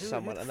from them, bump like, into who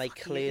someone the and they fuck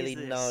clearly is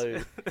this?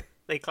 know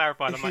They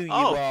clarified. I'm who like, you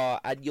oh,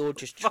 are, and you're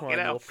just fucking trying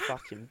hell. your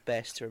fucking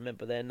best to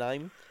remember their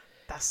name.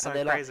 that's so And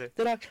they're crazy.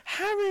 like,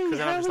 Harry, Because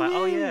then how I'm just are like,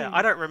 oh you? yeah,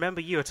 I don't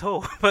remember you at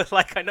all, but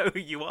like I know who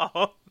you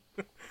are.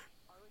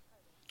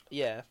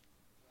 Yeah.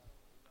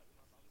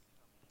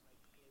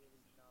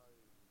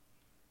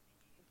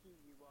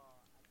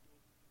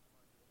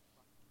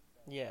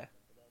 Yeah.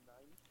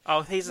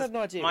 Oh, he's I have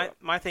no idea.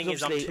 my thing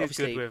is I'm too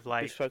Obviously, good with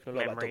like we've spoken a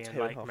lot about memory Doctor and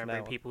Who in like half an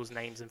remembering hour. people's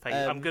names and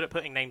faces. I'm good at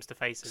putting names to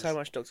faces. So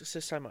much, Doctor.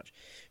 So much.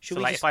 Should So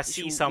we like just, if I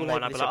see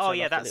someone, I'll be like, oh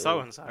yeah, that's so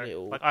and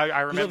so. Like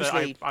I remember,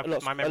 obviously a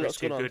lot's- my a memory's lot's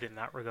too gone on. good in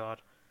that regard.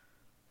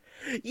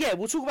 Yeah,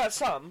 we'll talk about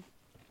some.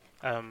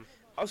 I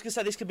I was gonna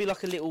say this could be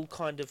like a little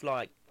kind of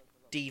like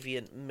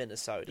deviant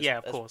Minnesota. yeah,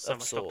 of course, so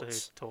much Doctor Who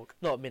sorts. talk.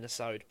 Not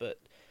Minnesota, but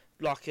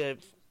like a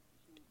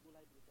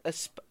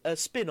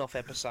spin-off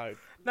episode.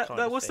 No, kind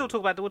no, of we'll still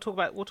thing. talk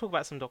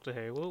about some Doctor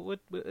Who.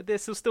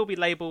 This will still be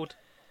labelled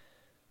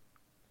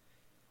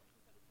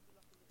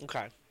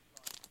Okay.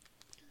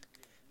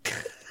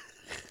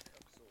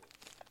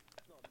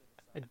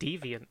 a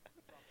deviant.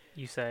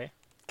 You say?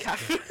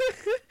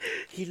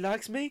 He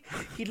likes me.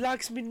 He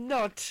likes me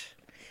not.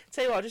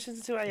 Tell you what, I just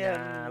listened to a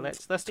Nah,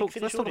 let's Big talk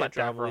Finish about audio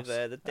drama Davros.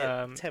 with the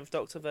 10th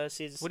Doctor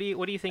versus What do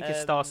you think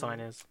his star um, sign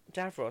is?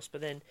 Davros,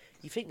 but then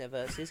you think they're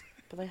versus,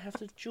 but they have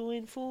to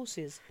join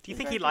forces. Do you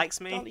think he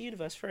likes me? Dark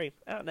Universe 3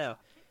 out now.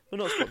 We're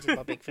not sponsored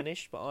by Big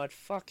Finish, but I'd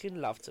fucking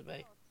love to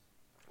be.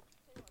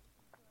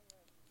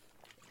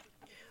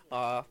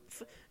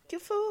 Can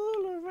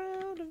fool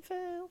around and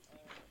fail.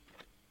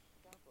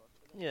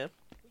 Yeah.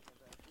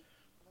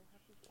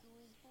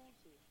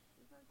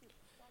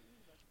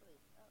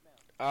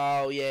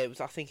 Oh yeah,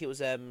 I think it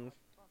was. I think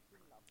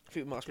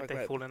we might have Did spoken they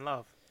about fall in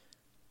love?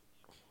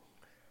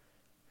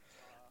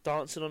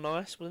 Dancing on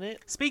Ice, wasn't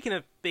it? Speaking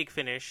of Big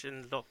Finish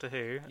and Doctor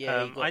Who,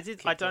 Yeah, he got I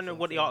kicked don't off know of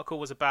what the film. article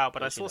was about,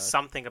 but I As you saw know.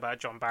 something about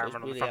John Barrowman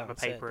on the really front of a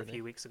upset, paper a didn't few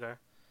he? weeks ago.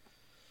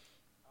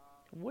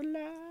 Will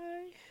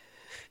I?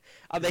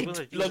 I mean, Well,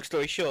 he's long a-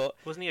 story short,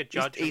 Wasn't he a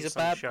judge? he's on a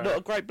some bad, show? not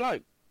a great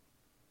bloke.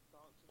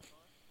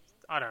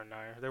 I don't know.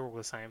 They're all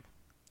the same.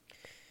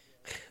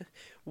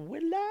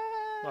 Will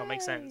I? Well, it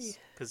makes sense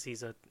because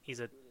he's a.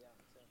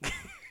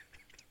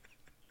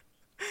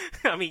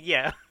 I mean,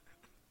 yeah.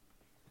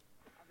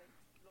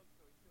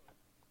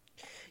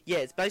 Yeah,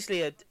 it's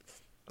basically a.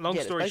 Long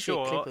yeah, it's story basically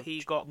a clip short, of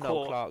he got Noel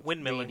caught Clarke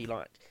windmilling. really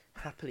like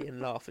happily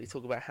and laughingly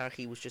talk about how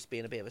he was just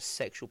being a bit of a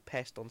sexual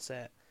pest on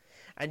set.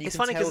 And you It's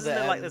can funny tell because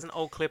that like there's an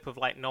old clip of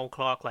like Noel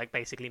Clarke like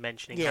basically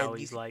mentioning yeah, how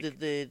he's like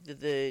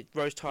the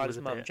Rose Tyler's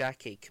a mum bit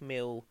Jackie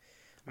Camille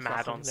I mad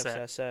can't on remember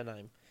her set.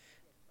 surname.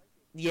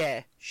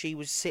 Yeah, she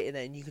was sitting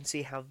there, and you can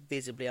see how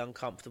visibly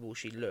uncomfortable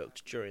she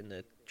looked during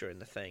the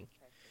thing.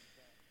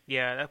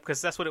 Yeah, because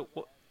that's what it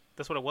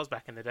was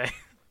back in the day.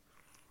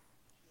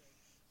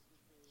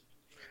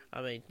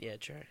 I mean, yeah,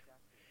 true.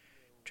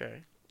 Yeah,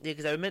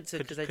 because they were meant to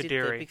because they did the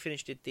Kadiri. Big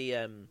Finish did the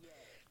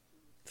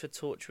for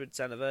Torchwood's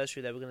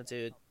anniversary they were going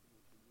to do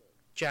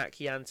Jack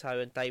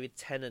Yanto and David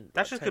Tennant.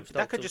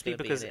 That could just be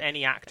because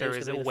any actor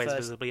is always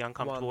visibly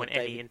uncomfortable in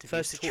any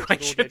interview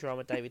situation. Audio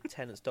drama David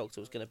Tennant's Doctor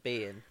was going to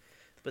be in,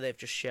 but they've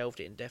just shelved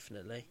it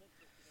indefinitely.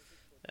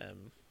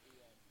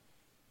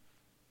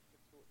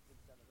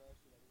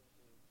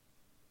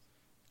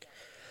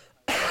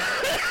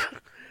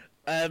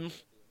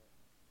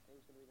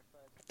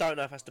 Don't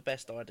know if that's the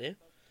best idea.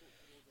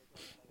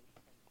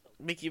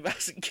 Mickey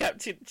Mouse and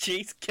Captain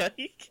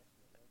Cheesecake.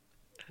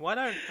 Why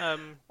don't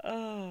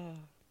Oh,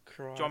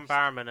 Christ. John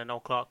Barrowman and Noel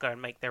Clarke go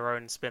and make their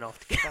own spin-off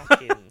together?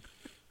 Fucking...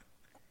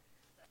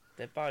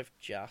 They're both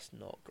just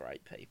not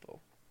great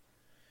people.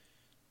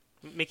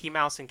 Mickey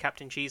Mouse and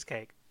Captain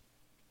Cheesecake.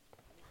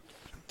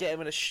 Get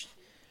him in a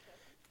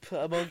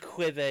put him on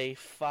Quibi.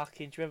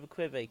 Fucking, do you remember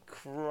Quibi?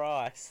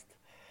 Christ.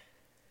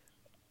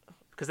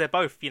 Because they're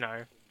both,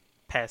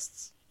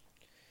 pests.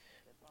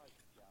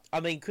 I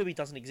mean, Quibi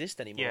doesn't exist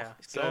anymore. Yeah,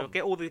 it's so gone.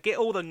 get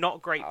all the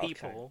not great Okay.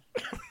 people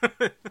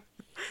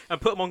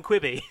and put them on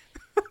Quibi.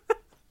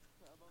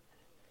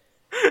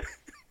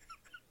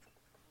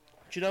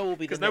 Do you know what will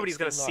be the Because nobody's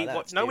going going to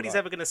to see nobody's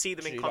ever going to see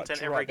them in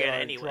content ever again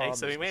anyway.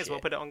 So we may as well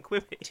put it on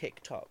Quibi.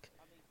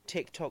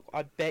 TikTok.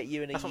 I bet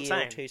you in a That's what I'm year or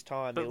saying. two's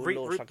time But it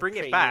will launch like bring a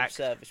it premium back,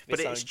 service with but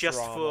its it's own just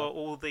drama. for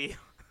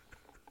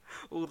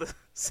all the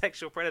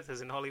sexual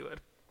predators in Hollywood.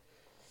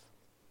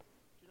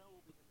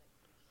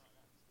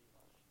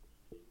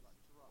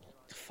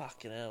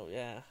 Fucking hell,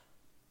 yeah.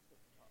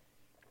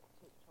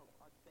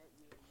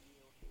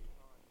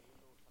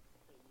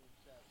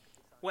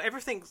 Well,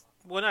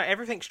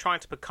 everything's trying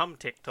to become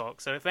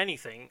TikTok. So if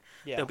anything,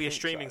 Yeah, there'll I be a think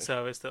streaming so.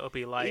 service that'll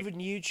be like Even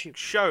YouTube,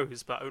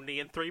 shows, but only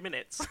in 3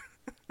 minutes.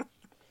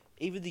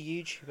 even the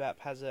YouTube app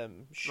has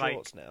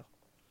shorts now.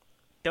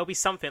 There'll be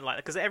something like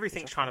that because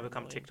everything's Which I trying to find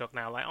become annoying. TikTok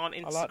now. Like on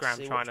like to Instagram,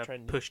 see trying what's to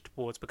trending. push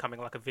towards becoming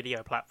like a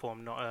video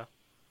platform, not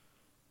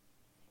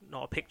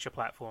a picture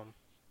platform.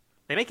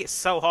 They make it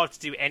so hard to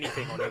do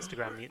anything on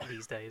Instagram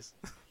these days.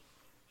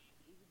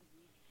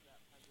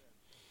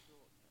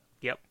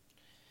 Yep.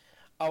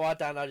 Oh, I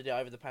downloaded it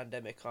over the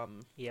pandemic.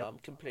 I'm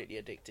completely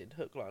addicted.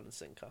 Hook, line, and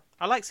sinker.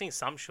 I like seeing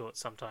some shorts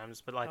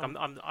sometimes, but like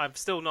I'm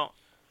still not.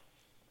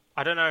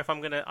 I don't know if I'm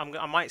gonna.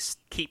 I might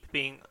keep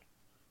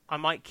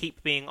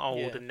being old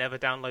Yeah. and never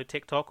download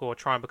TikTok, or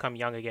try and become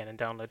young again and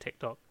download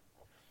TikTok.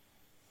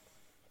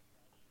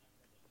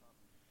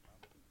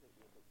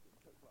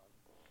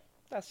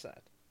 That's sad.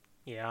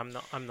 Yeah, I'm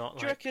not. Do you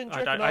Like, reckon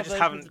I don't. our I just version of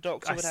haven't. the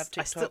Doctor would have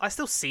TikTok? I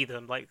still see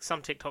them. Like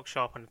some TikTok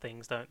sharpen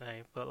things, don't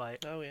they? But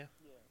like, Oh yeah.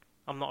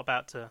 I'm not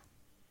about to.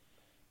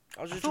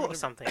 I was I just thought trying of to...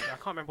 something. I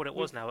can't remember what it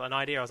was now. An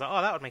idea. I was like,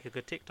 oh, that would make a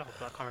good TikTok,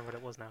 but I can't remember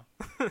what it was now.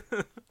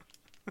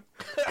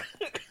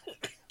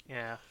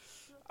 Yeah.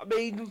 I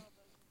mean,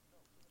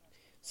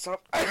 No,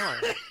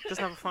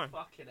 doesn't have a phone.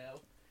 Fucking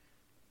hell.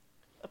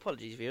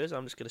 Apologies, viewers.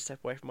 I'm just going to step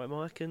away from my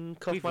mic and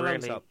cough We've my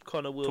lungs really up.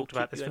 Connor will Talked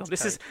about keep this you film.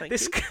 This is entertained.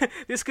 Thank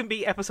you. this can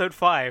be episode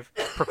 5.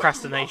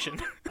 Procrastination.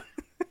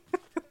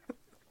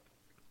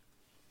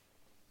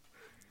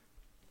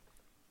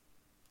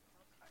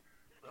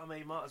 I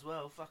mean, might as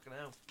well. Fucking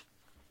hell.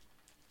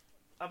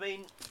 I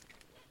mean,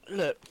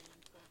 look.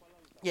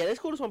 Yeah, let's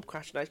call this one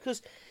procrastination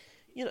because,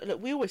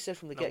 look, we always said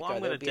from the No, get-go what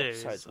I'm there'll gonna be do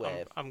episodes is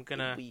where I'm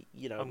gonna we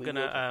I'm will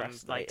gonna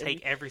procrastinate. like And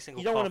take every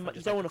single you don't cough wanna- and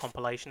just you don't make a wanna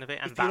compilation of it,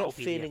 and if you're that will not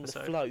be the feeling the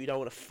episode. flow, you don't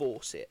want to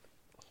force it.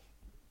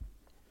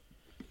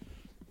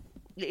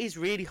 It is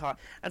really hard,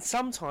 and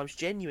sometimes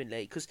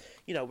genuinely, because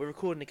we're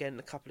recording again in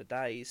a couple of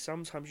days.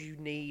 Sometimes you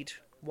need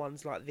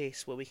ones like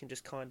this where we can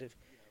just kind of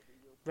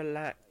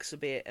relax a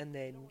bit and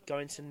then go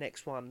into the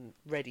next one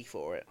ready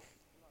for it.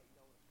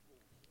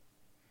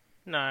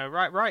 No,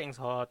 writing's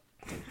hard.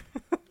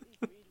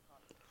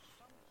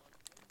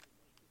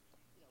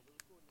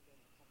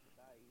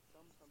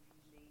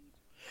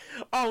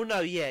 Oh no,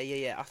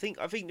 yeah. I think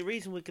the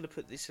reason we're going to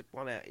put this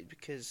one out is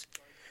because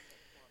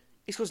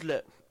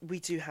look, we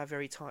do have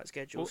very tight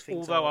schedules. Things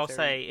Although are I'll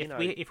very,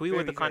 say, if we were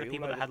very, the kind of very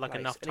people all that had over like the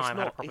enough place. And time,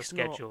 had a proper it's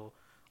not schedule,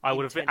 I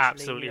would have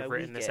intentionally, absolutely we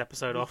written this get-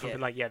 episode we off and get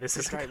been like, yeah, this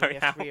isn't frustrated, going we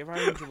have out. to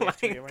rearrange and we have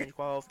to Like- rearrange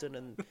quite often,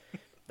 and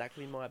that could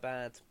be my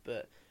bad.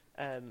 But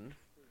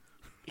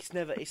it's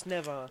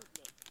never.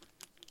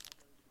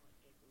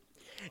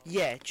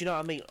 Yeah, do you know what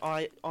I mean?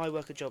 I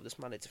work a job that's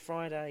Monday to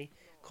Friday.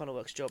 Connor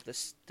works a job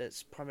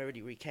that's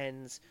primarily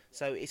weekends.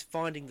 So it's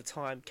finding the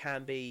time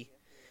can be,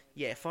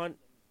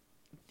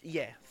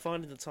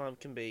 finding the time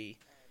can be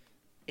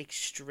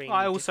extremely.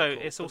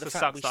 difficult, It's but also the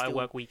fact sucks we that I still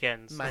work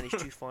weekends. manage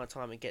to find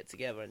time and get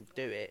together and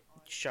do it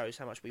shows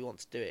how much we want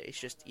to do it. It's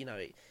just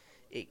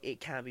it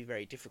can be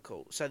very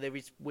difficult. So there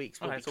is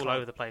weeks where It's all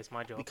over the place.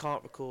 My we job,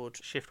 can't record,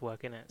 shift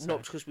work in it. So.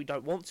 not because we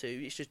don't want to.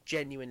 It's just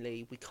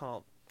genuinely we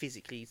can't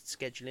physically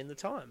schedule in the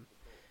time.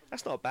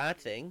 That's not a bad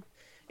thing.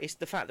 It's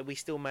the fact that we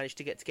still manage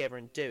to get together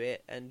and do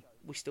it, and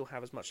we still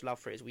have as much love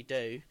for it as we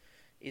do,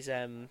 is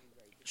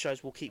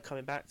shows we'll keep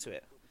coming back to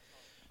it.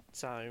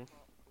 So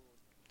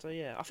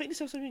yeah, I think this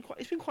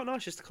episode's been quite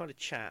nice just to kind of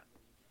chat.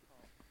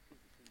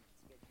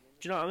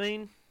 Do you know what I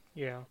mean?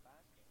 Yeah.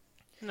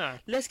 No.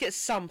 Let's get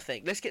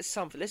something. Let's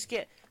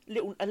get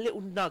a little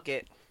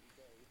nugget.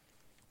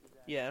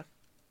 Yeah.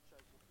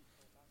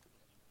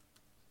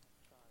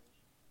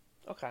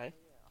 Okay.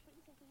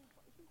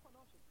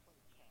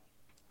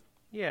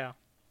 Yeah,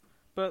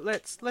 but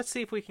let's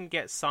see if we can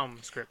get some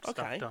script stuff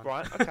Okay. done.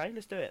 Right. Okay.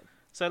 Let's do it.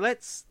 So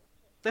let's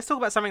talk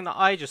about something that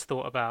I just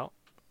thought about.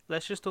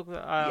 Let's just talk.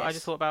 I Yes.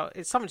 just thought about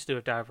it's something to do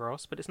with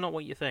Davros, but it's not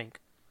what you think.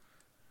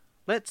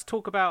 Let's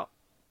talk about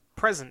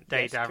present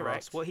day Yes, Davros.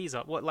 correct. What he's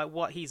up.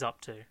 What he's up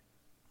to.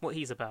 What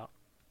he's about.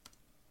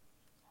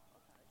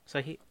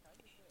 So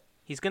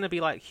he's going to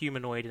be like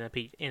humanoid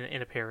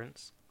in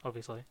appearance,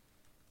 obviously.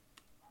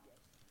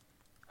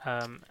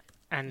 And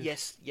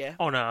Yes. Yeah.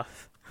 on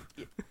Earth.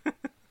 Yeah.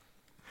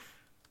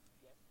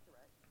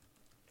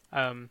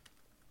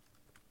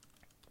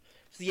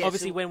 So, yeah,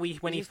 Obviously, so when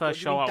he he's first got-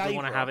 show you up, mean we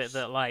want to have it Davros?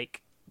 that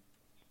like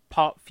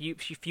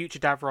future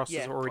Davros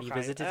Yeah, has already okay.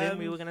 visited him.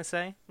 We were going to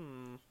say,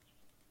 Hmm.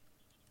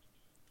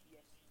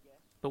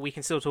 but we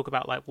can still talk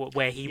about like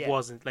where he Yeah.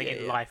 was in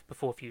Yeah. life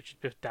before future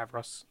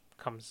Davros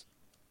comes.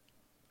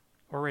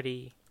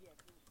 Already,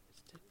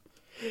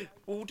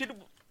 Well,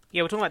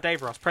 yeah, we're talking about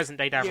Davros, present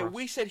day Davros. yeah,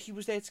 we said he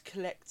was there to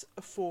collect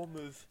a form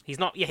of, He's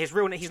not. Yeah, his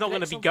real. He's not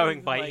going to collect be some form going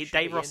of by. information,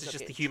 but he Davros ends is up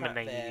just the getting human trapped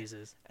name there. he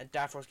uses. and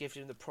Davros gives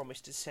him the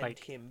promise to send Like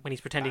him when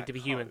he's pretending back to be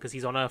human home. because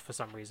he's on Earth for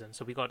some reason.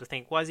 So we got to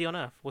think, why is he on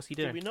Earth? What's he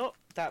Did doing? we not?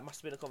 That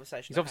must have been a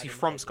conversation. He's they obviously had in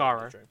from the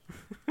Skaro.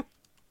 bedroom.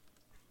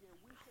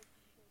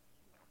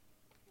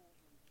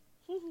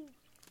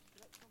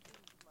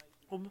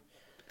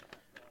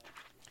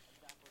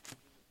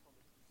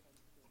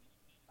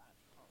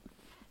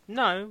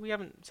 No, we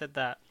haven't said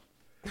that.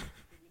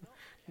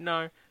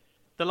 No,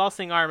 the last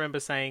thing I remember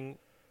saying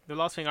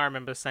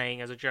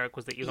as a joke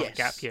was that he was on a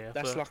gap year.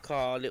 That's but, like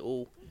our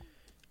little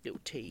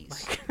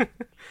tease.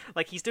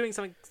 like he's doing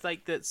something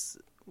like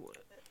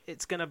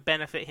it's going to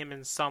benefit him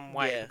in some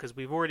way Yeah. because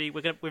we've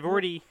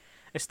already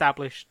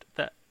established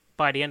that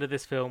by the end of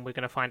this film we're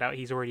going to find out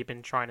he's already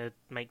been trying to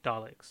make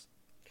Daleks.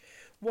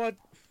 What?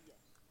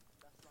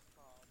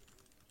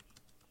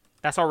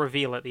 That's our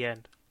reveal at the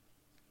end.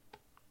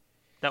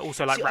 That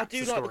also like See, I wraps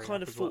do the like story the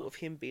kind up of as well. thought of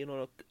him being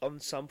on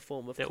some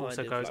form of That kind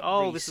also of goes, like,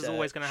 oh, this is always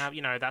research. going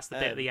to have, that's the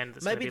bit at the end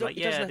that's going to Maybe be like, it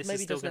yeah, doesn't this maybe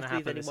is it still doesn't going to have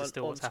to be happen, with this is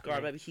still anyone on what's Skaro.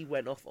 happening. Maybe he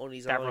went off on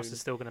his Davros own.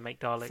 is still going to make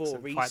Daleks for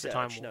and fight the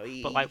Time research, War. you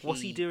know, But like,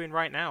 what's he he- doing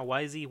right now?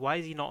 Why is he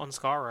not on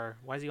Skaro?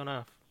 Why is he on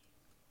Earth?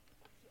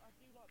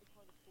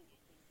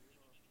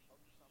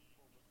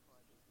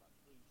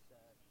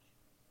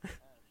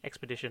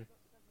 Expedition.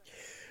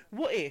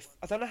 What if,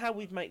 I don't know how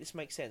we'd make this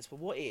make sense, but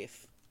what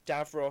if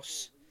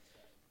Davros...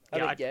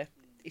 Yeah,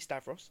 it's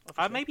Davros.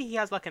 obviously. Maybe he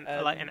has like an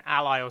Um,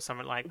 ally or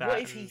something like that. what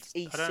if and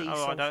he I don't sees know.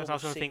 some I was form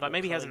of going to think like signal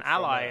maybe he has an coming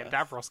from ally and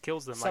Earth? Davros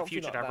kills them, like Something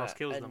future like Davros that,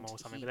 kills them and or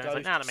something. he But then it's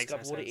like, goes nah, to that makes no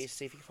discover what it sense. is,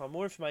 see if he can find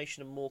more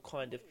information and more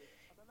kind of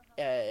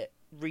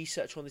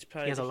research on this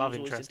planet has a that love he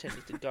was always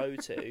interest. intended to go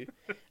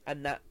to,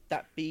 and that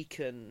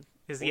beacon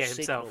Is or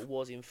himself. signal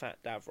was in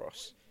fact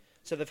Davros.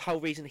 So the whole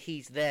reason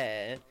he's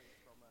there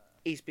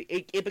is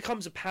it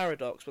becomes a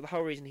paradox, but the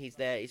whole reason he's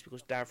there is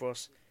because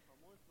Davros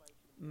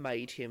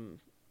made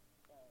him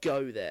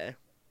go there.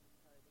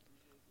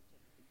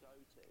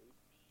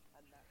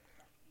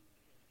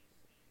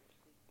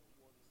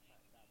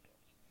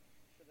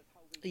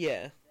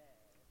 Yeah.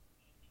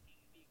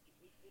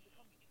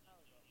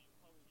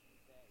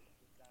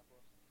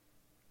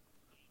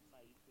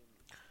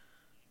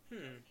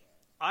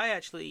 I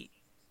actually,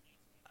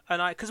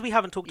 because we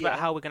haven't talked about Yeah.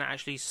 how we're going to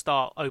actually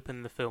start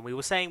open the film. We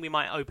were saying we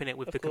might open it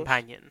with Of the course.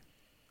 companion,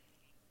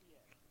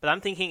 but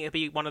I'm thinking it'd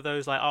be one of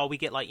those like, oh, we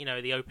get like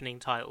the opening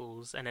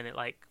titles, and then it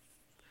like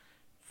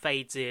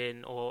fades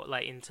in or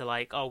like into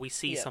like, oh, we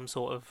see Yeah.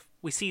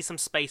 some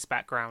space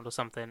background or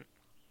something.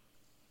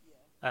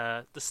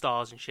 The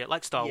stars and shit,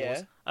 like Star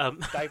Wars.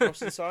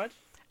 Davros inside.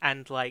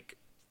 And like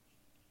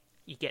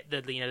you get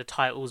the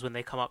titles when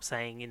they come up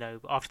saying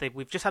after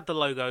we've just had the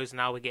logos,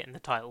 now we're getting the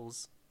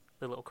titles,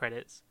 the little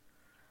credits,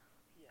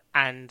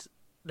 and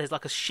there's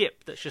like a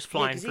ship that's just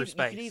flying through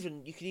space.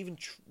 You could even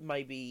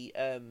maybe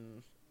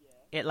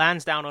It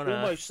lands down on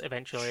almost Earth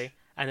eventually,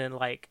 and then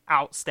like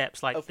out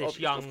steps like this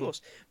young of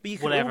course, but you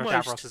could whatever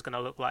almost Davros is going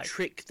to look like,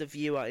 trick the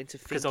viewer into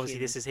because thinking obviously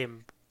this is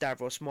him.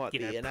 Davros might you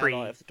be know, an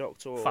ally of the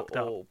Doctor, fucked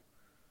up. or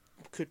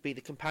could be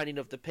the companion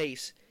of the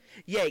piece.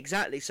 Yeah,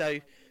 exactly. So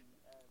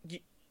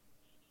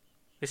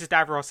This is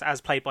Davros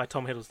as played by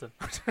Tom Hiddleston.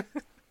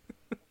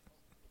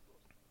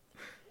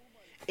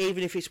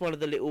 even if it's one of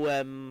the little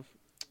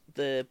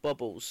the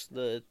bubbles,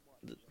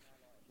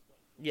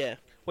 yeah.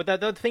 Well,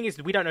 the thing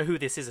is, we don't know who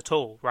this is at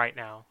all right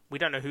now. We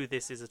don't know who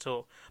this is at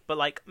all. But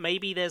like,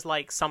 maybe there's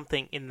like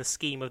something in the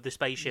scheme of the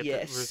spaceship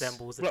that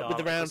resembles the like Dalek with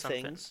the or round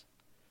something. things.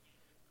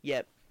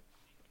 Yep.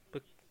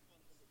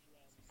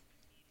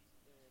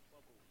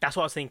 That's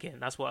what I was thinking.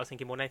 That's what I was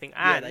thinking more than anything.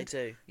 Yeah, And they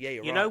do. Yeah,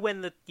 you're you right. know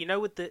when with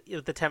the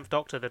 10th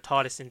Doctor, the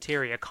TARDIS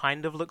interior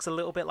kind of looks a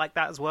little bit like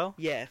that as well.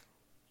 Yeah, You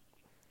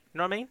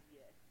know what I mean?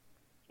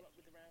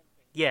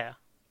 Yeah.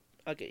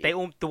 I get you. They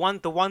all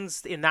the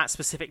ones in that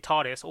specific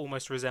TARDIS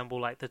almost resemble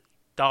like the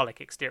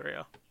Dalek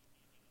exterior.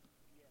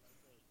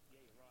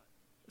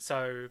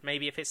 So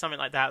maybe if it's something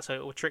like that, so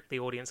it will trick the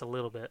audience a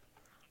little bit.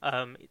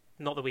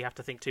 Not that we have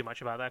to think too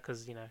much about that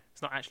because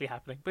it's not actually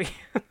happening. But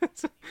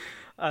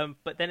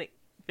but then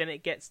then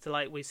it gets to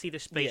like we see the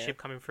spaceship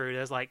coming through.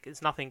 There's like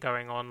it's nothing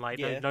going on, like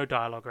Yeah. no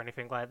dialogue or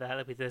anything like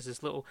that. There's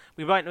this little.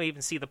 We might not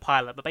even see the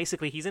pilot, but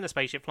basically he's in a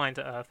spaceship flying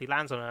to Earth. He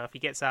lands on Earth. He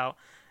gets out,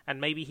 and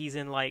maybe he's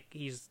in like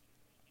he's.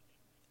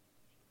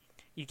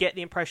 You get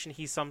the impression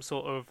he's some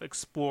sort of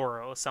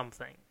explorer or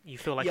something. You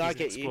feel like he's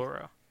an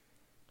explorer,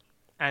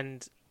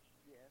 and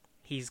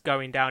he's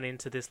going down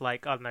into this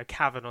like I don't know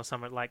cavern or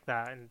something like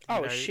that. And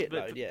a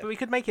shitload. But we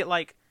could make it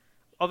like.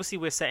 Obviously,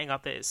 we're setting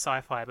up that it's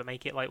sci-fi, but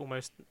make it like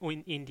almost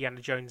Indiana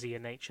Jonesy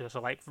in nature.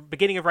 So, like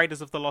beginning of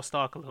Raiders of the Lost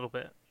Ark a little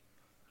bit.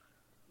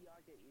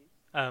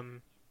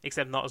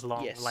 Except not as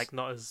long, like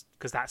not as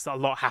because that's a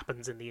lot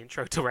happens in the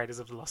intro to Raiders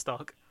of the Lost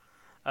Ark.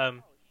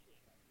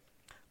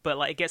 But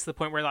like it gets to the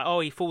point where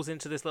like he falls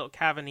into this little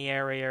cavern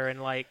area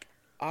and like.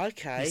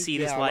 Okay. You see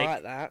this like, I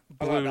like that.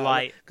 blue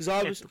light because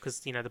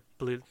the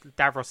blue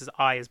Davros's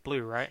eye is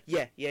blue, right?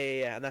 Yeah,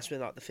 and that's when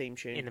like the theme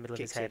tune in the middle of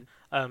his kicks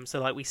head.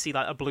 So like we see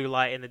like a blue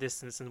light in the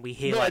distance, and we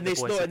hear like the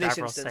voice of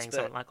Davros saying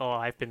something like, "Oh,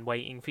 I've been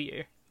waiting for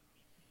you."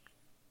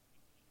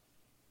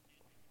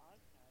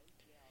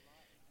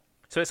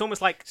 So it's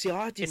almost like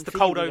it's the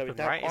cold open,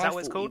 right? Is that what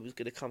it's called? He was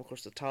going to come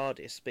across the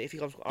TARDIS, but if he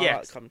comes, I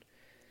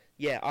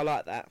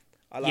like that.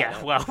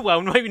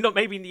 Well, maybe not.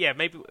 Maybe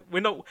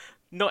we're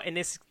not in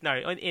this. No,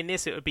 in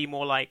this it would be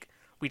more like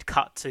we would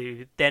cut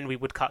to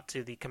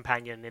the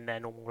companion in their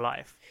normal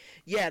life.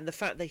 Yeah, and the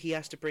fact that he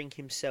has to bring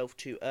himself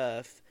to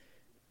Earth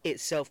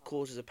itself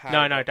causes a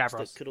paradox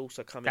that could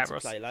also come into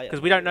play later.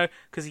 Because we don't know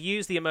because he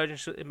used the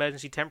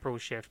emergency temporal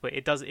shift, but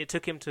it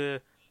took him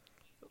to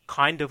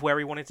kind of where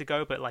he wanted to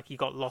go, but like he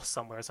got lost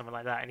somewhere or something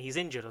like that, and he's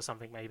injured or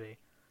something maybe.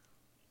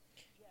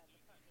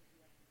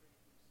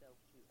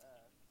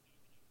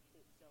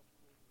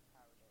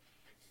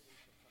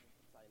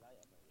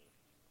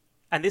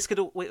 And it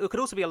could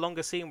also be a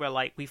longer scene where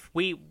like we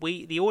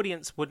the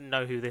audience wouldn't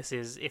know who this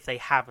is if they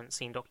haven't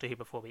seen Doctor Who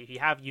before, but if you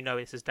have, you know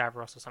this is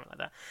Davros or something like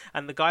that.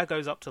 And the guy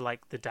goes up to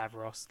like the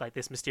Davros, like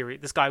this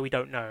guy we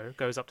don't know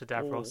goes up to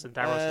Davros, and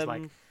Davros is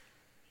like,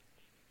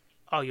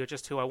 "Oh, you're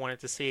just who I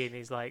wanted to see," and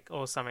he's like,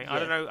 or something. I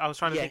don't know. I was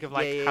trying to think of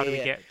like how do we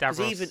get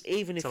Davros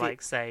even if to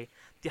like say,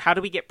 how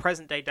do we get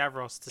present day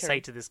Davros to say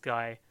to this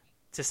guy,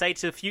 to say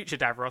to future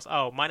Davros,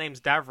 "Oh, my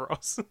name's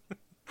Davros."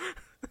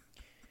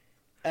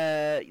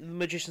 The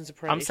Magician's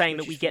Apprentice. I'm saying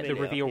that we get the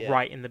reveal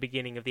right in the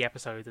beginning of the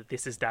episode that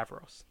this is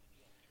Davros.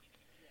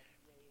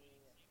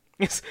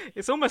 It's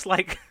almost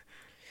like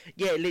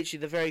literally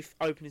the very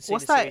opening scene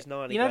of that? Series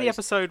 9. You know the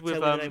episode with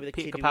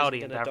Peter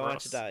Capaldi and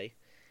Davros? Today.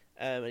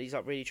 And he's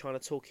like really trying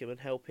to talk him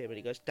and help him, and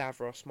he goes,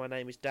 "Davros, my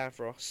name is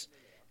Davros."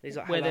 And he's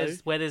like, "Hello."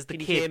 Where there's the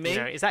kid, you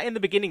know, is that in the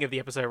beginning of the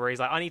episode where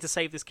he's like, "I need to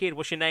save this kid.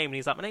 What's your name?" And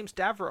he's like, "My name's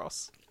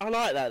Davros." I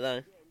like that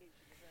though.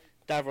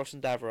 Davros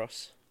and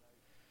Davros.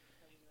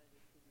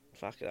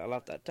 Fuck it, I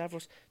love that.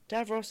 Davros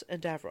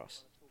and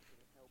Davros.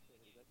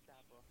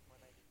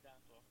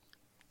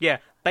 Yeah,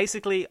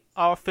 basically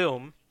our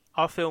film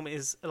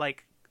is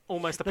like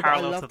almost a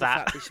parallel to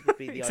that,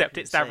 except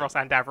it's Davros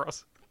and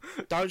Davros.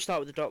 Don't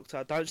start with the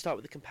Doctor. Don't start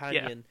with the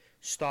companion. Yeah.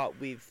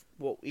 Start with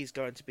what is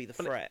going to be the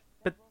threat.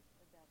 But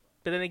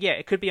then again,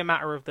 it could be a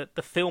matter of that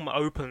the film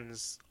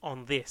opens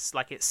on this,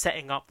 like it's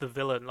setting up the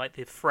villain, like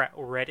the threat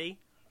already.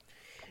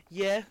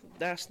 Yeah,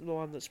 that's the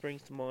one that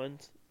springs to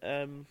mind.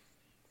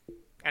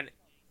 And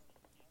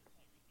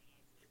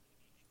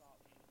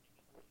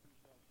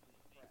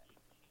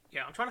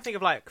yeah, I'm trying to think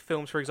of like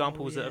films, for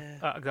examples that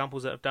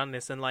have done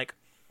this, and like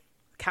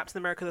Captain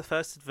America: The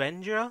First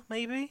Avenger,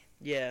 maybe.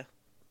 Yeah.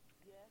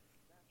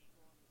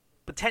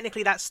 But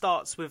technically, that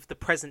starts with the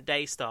present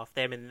day stuff.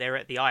 They're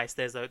at the ice.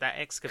 There's that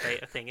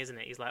excavator thing, isn't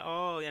it? He's like,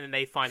 oh, and then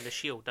they find the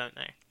shield, don't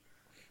they?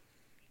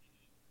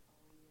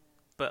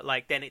 But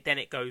like then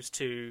it goes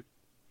to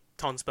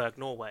Tonsberg,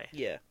 Norway.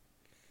 Yeah.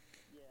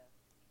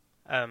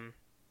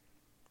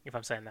 If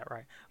I'm saying that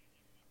right.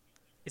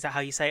 Is that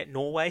how you say it?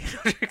 Norway?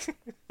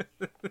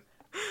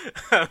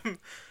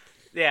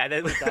 Yeah.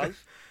 Then, it does.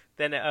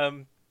 Then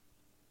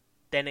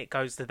it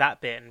goes to that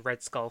bit and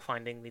Red Skull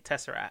finding the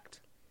Tesseract.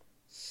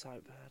 So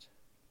bad.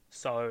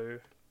 So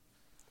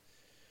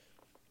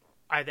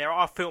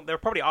there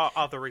probably are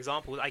other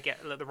examples. I get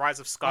the Rise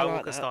of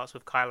Skywalker starts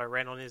with Kylo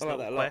Ren on his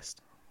little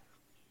quest.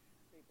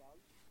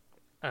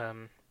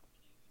 Not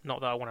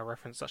that I want to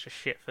reference such a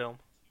shit film.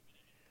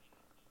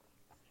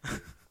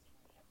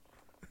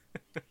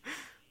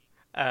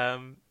 But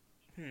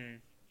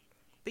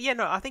yeah,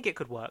 no, I think it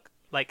could work.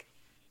 Like,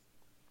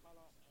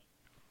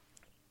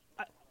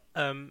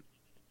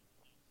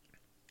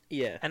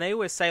 yeah. And they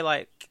always say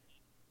like,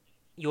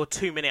 your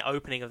 2-minute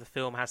opening of the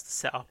film has to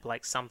set up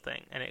like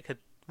something, and it could,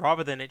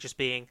 rather than it just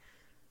being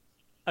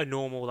a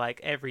normal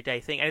like everyday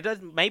thing. And it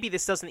doesn't. Maybe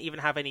this doesn't even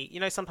have any. You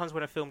know, sometimes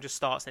when a film just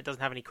starts and it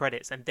doesn't have any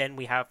credits, and then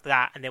we have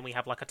that, and then we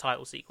have like a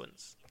title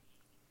sequence.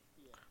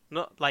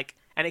 Not like,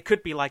 and it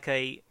could be like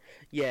a.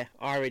 Yeah,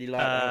 I really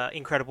like that.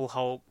 Incredible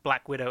Hulk,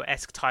 Black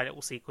Widow-esque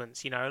title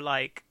sequence, you know,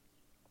 like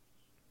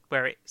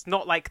where it's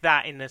not like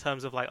that in the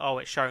terms of like, oh,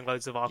 it's showing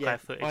loads of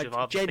archive footage of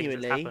other things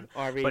that's happened.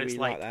 I really, but it's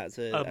really like that as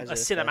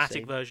a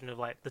cinematic version of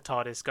like the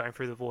TARDIS going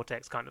through the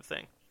vortex kind of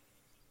thing.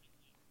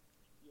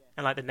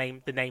 and like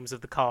the names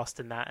of the cast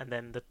and that, and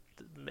then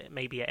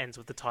maybe it ends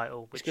with the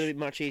title, It's which going to be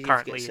much easier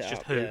currently to get is set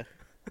just up. Who. Yeah.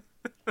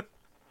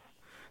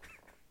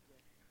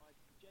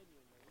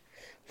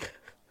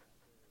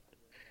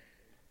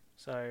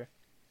 So,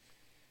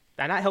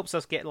 and that helps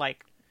us get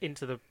like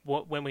into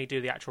when we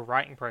do the actual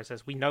writing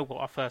process, we know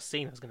what our first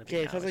scene is going to be.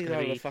 Yeah, now. it feels It's like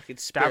going to a be fucking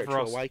spiritual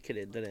Davros.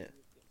 awakening, doesn't it?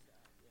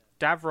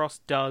 Davros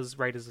does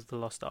Raiders of the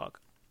Lost Ark.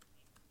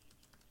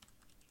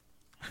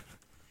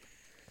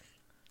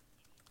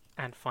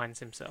 And finds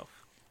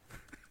himself.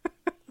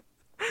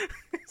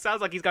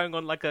 Sounds like he's going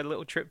on like a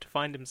little trip to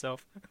find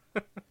himself.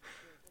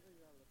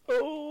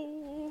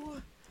 Oh,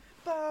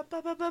 But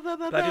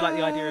I do like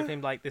the idea of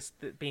him like this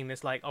being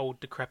this like old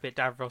decrepit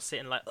Davros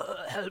sitting like,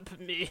 help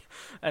me,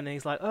 and then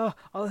he's like, oh,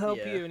 I'll help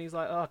you, and he's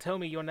like, oh, tell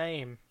me your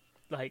name,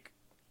 like,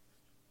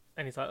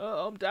 and he's like,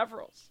 oh, I'm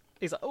Davros.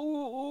 He's like,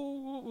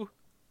 oh,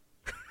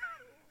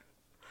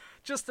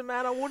 just a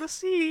man I want to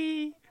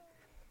see.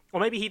 Or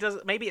maybe he does.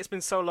 Maybe it's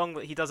been so long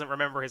that he doesn't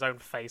remember his own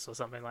face or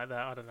something like that.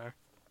 I don't know.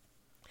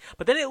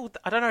 But then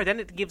I don't know. Then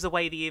it gives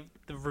away the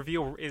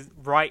reveal is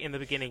right in the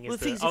beginning. Well,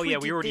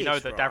 We already know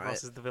that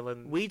Davros is the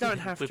villain. We don't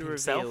have to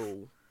himself.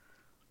 reveal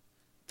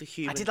the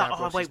human. I did like. Oh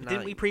Davros's wait, name.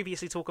 didn't we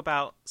previously talk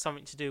about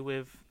something to do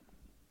with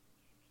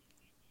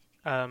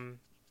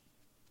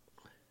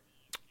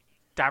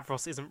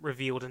Davros isn't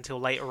revealed until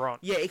later on?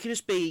 Yeah, it can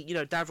just be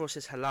Davros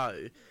says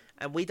hello,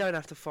 and we don't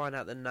have to find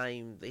out the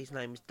name. His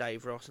name is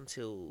Dave Ross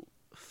until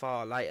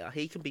far later.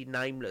 He can be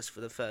nameless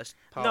for the first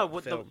part of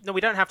the film. No, we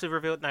don't have to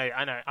reveal. No,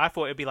 I know. I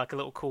thought it'd be like a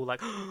little cool,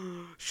 like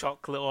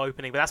shock little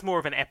opening, but that's more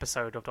of an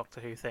episode of Doctor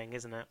Who thing,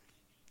 isn't it?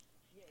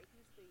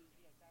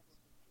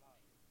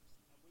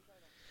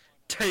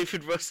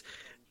 David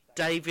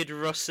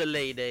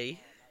Rossellini.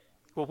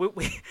 Well,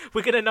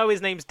 we're gonna know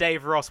his name's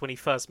Dave Ross when he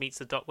first meets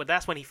the Doc. Well,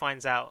 that's when he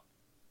finds out.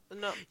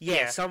 No,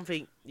 Yeah,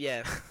 something.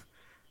 Yeah.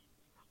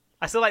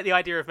 I still like the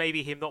idea of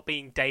maybe him not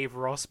being Dave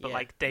Ross, but Yeah,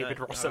 like David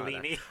no,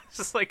 Rossellini. no. It's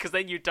just like, because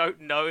then you don't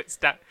know it's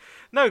that.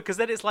 No, because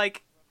then it's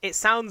like, it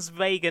sounds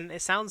vague and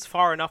it sounds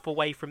far enough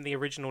away from the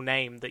original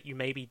name that you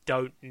maybe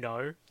don't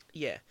know.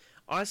 Yeah.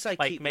 I say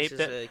Like keep maybe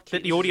this as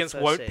that the audience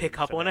won't pick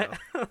up on it.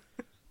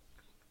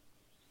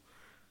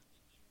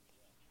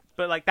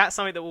 But like that's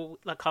something that will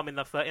like come in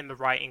the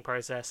writing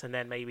process, and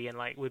then maybe in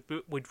like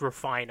would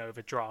refine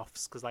over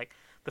drafts, because like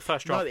the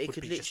first draft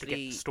would be just to get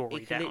the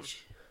story down.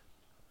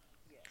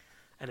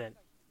 And then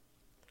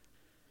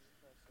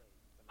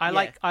I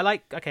like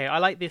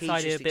this He's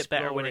idea a just bit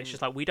better when it's exploring-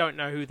 just like, we don't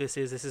know who this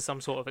is. This is some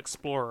sort of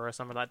explorer or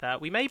something like that.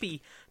 We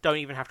maybe don't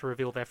even have to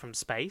reveal they're from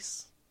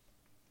space.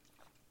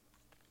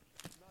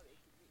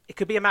 It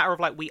could be a matter of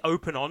like we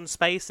open on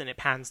space and it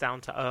pans down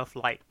to Earth,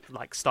 like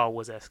Star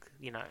Wars-esque,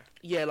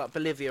 Yeah, like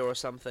Bolivia or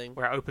something.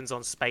 where it opens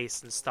on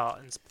space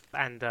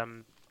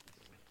and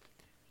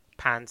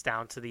pans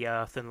down to the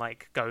Earth and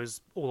like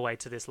goes all the way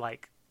to this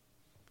like.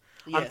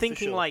 Yeah, I'm for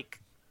thinking sure. like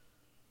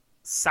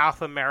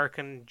South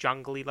American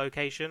jungly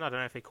location. I don't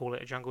know if they call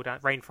it a jungle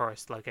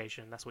rainforest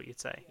location. That's what you'd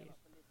say.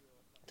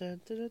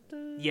 Dun, dun, dun,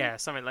 dun. Yeah,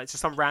 something like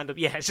just some random.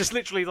 Yeah, it's just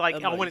literally like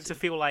I want it to Amazing.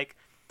 feel like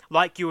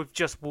you have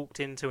just walked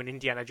into an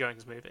Indiana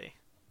Jones movie,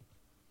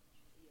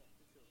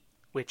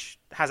 which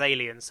has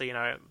aliens. So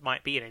it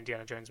might be an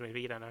Indiana Jones movie.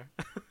 You don't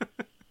know.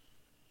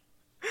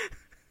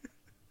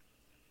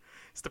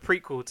 It's the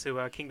prequel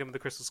to Kingdom of the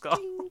Crystal Skull.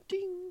 Ding,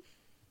 ding,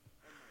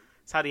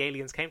 It's how the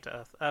aliens came to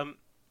Earth.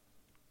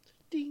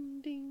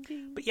 ding, ding,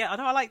 ding. But yeah, I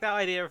know I like that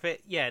idea of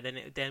it. Yeah,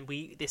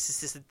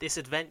 this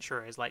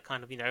adventure is like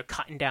kind of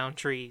cutting down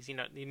trees. You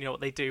know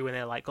what they do when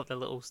they're like got their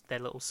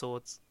little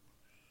swords.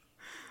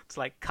 It's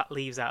like cut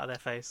leaves out of their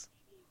face.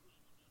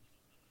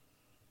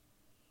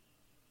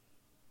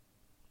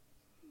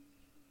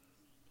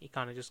 He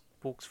kind of just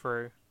walks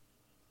through,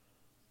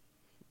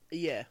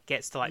 Yeah.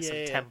 gets to like some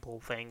Yeah. temple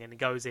thing, and he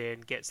goes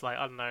in, gets like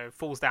I don't know,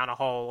 falls down a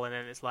hole, and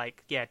then it's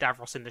like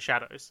Davros in the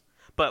shadows.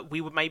 But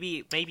we would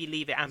maybe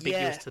leave it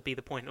ambiguous Yeah. to be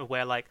the point of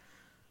where like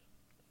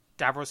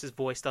Davros's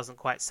voice doesn't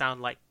quite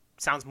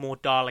sounds more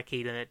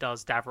Dalek-y than it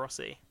does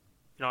Davros-y. You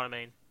know what I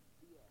mean?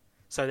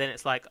 So then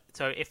it's like,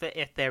 so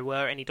if there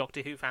were any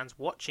Doctor Who fans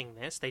watching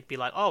this, they'd be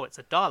like, oh, it's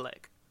a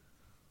Dalek.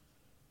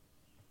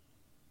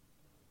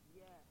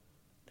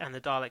 And the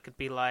Dalek could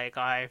be like,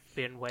 I've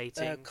been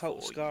waiting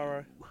Colt for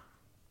Scarrow. you.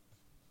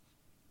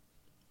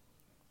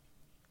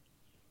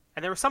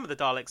 And there are some of the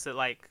Daleks that,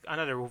 like, I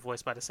know they're all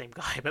voiced by the same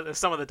guy, but there's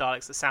some of the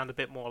Daleks that sound a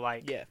bit more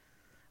like, Yeah.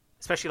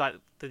 especially like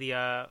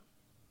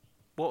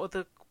what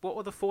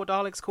were the four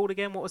Daleks called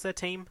again? What was their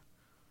team?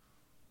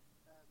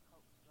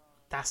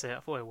 That's it. I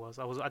thought it was.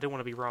 I didn't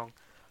want to be wrong.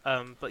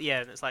 But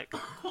yeah, it's like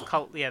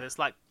cult. Yeah, it's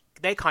like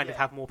they kind of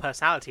have more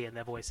personality in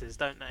their voices,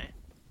 don't they?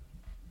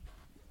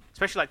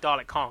 Especially like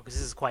Dalek Khan, because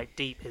this is quite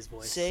deep. His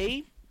voice.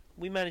 See?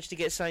 We managed to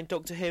get saying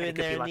Doctor Who And in it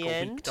could there be in like the a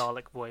end. weak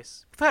Dalek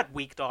voice. We've had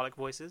weak Dalek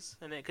voices,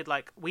 and it could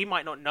like we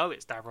might not know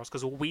it's Davros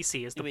because all we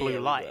see is the Yeah, blue we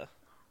light, were.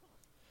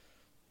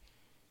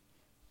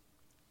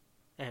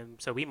 and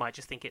so we might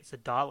just think it's a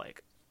Dalek.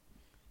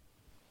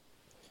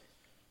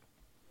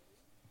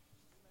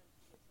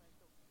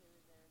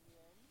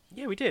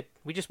 Yeah, we did.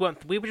 We just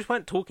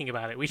weren't talking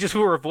about it. We just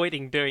were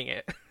avoiding doing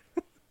it.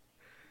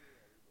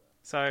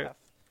 So, Tough.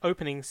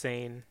 opening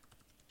scene.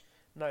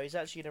 No, he's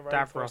actually in a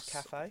Davros rainforest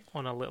cafe.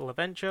 on a little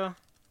adventure.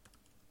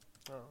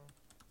 Oh,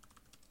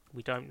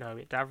 We don't know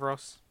it.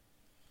 Davros.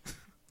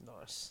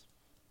 nice.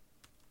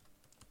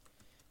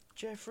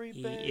 Jeffrey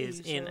He Bezos. is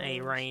in a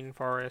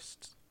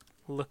rainforest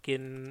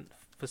looking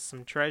for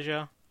some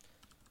treasure.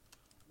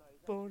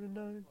 Born in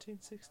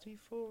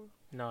 1964.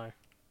 No.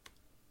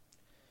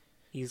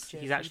 He's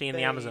Jeffrey actually in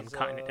the Amazon Bezos.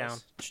 cutting it down.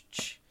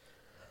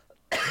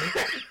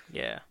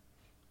 Yeah.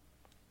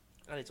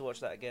 I need to watch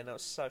that again. That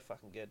was so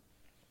fucking good.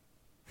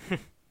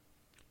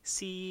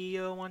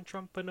 CEO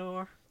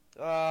entrepreneur.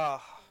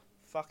 Ah,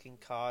 fucking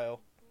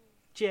Kyle.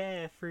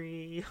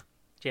 Jeffrey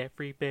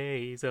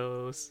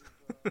Bezos.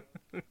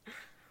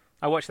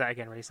 I watched that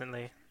again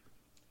recently.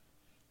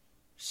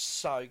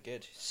 So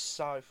good.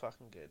 So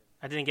fucking good.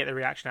 I didn't get the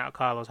reaction out of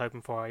Kyle I was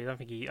hoping for. I don't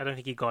think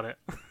he got it.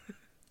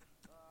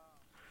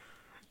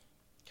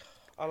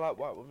 I like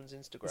White Woman's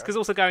Instagram. It's because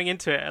also going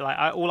into it,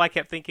 like all I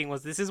kept thinking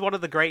was, this is one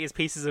of the greatest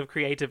pieces of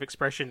creative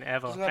expression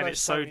ever, 'Cause I and know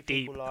it's so so many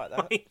deep. people like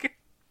that. Like,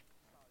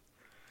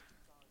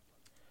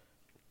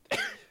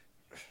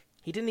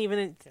 he didn't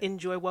even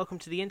enjoy Welcome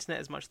to the Internet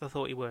as much as I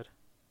thought he would.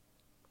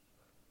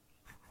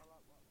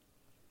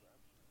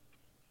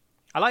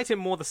 I liked it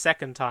more the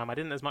second time. I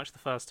didn't as much the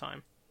first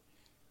time.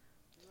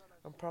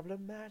 I'm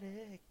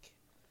problematic.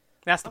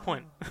 That's the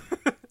point.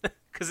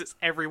 Because it's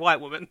every white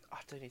woman.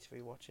 I do need to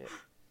rewatch it.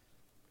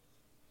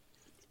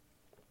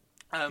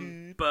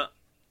 But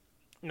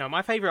no,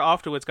 my favorite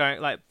afterwards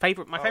my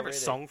favorite really?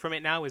 song from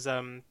it now is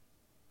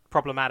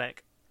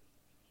Problematic.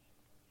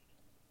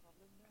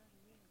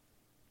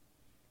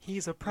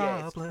 He's a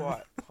Yeah, it's problem.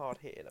 quite hard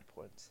hitting at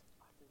points.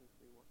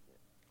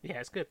 Yeah,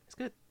 it's good. It's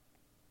good.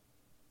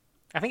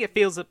 I think it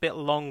feels a bit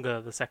longer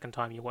the second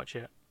time you watch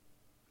it.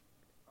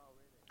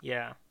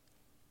 Yeah.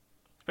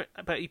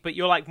 But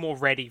you're like more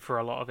ready for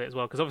a lot of it as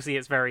well, because obviously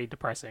it's very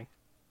depressing.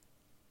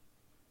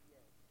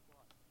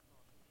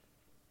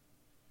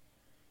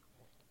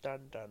 Dun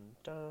dun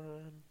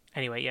dun.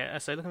 Anyway, yeah.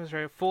 So looking at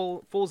this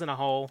falls in a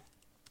hole.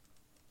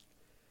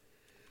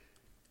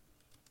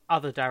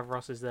 Other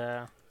Davros is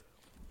there.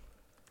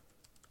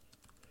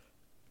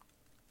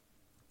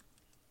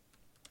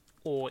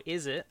 Or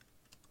is it?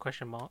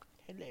 Question mark.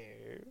 Hello.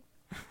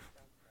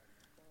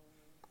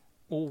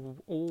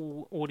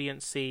 All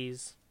audience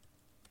sees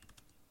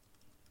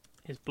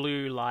is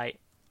blue light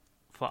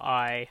for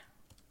eye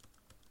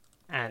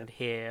and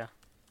hear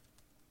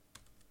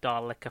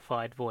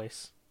Dalecified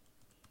voice.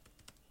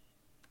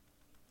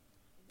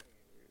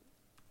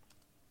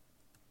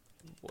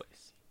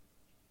 Voice.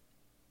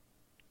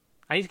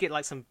 I need to get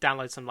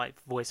download some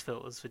voice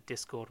filters for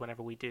Discord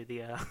whenever we do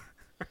the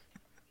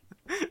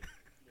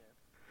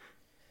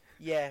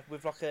Yeah,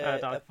 with like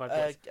Dalecified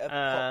voice.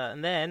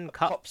 And then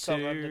cut pop song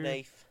to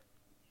underneath.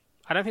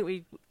 I don't think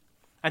we.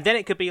 And then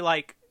it could be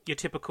like your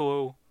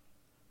typical.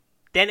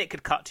 Then it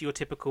could cut to your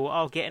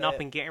typical, getting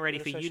up and getting ready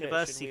in for association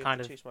university with kind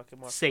the of Two Smoking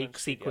Microphones studio.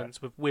 sequence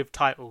with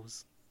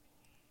titles.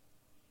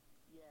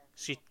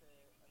 So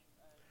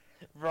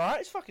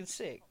Right, it's fucking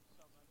sick.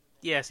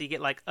 yeah, so you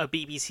get like a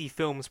BBC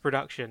Films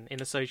production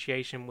in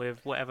association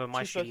with whatever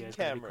my Two studio is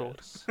going to be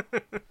called.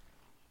 cameras.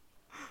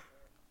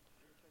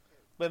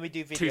 When we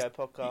do video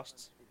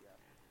podcasts.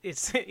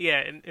 It's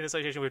in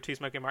association with Two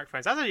Smoking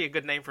Microphones. That's actually a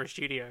good name for a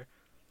studio.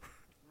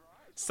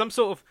 Some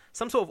sort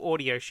of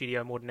audio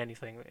studio more than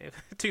anything.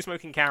 Two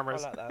Smoking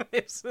Cameras. I like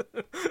that.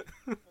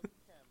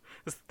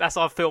 That's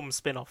our film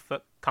spin-off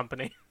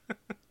company.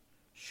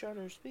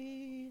 Shutter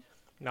speed.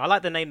 No, I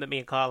like the name that me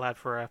and Kyle had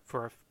for a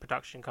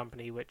production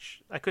company,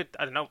 which I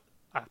don't know,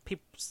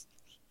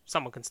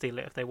 someone can steal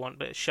it if they want,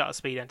 but it's Shutter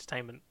Speed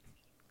Entertainment.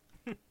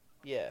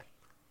 Yeah.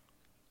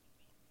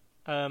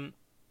 Or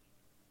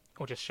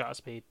just Shutter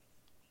Speed.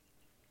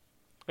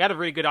 We had a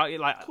really good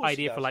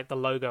idea for the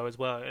logo as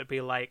well. It'd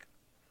be like,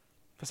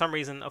 for some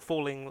reason, a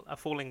falling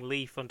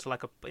leaf into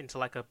like a when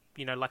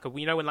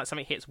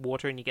something hits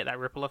water and you get that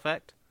ripple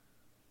effect.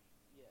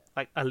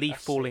 Like a leaf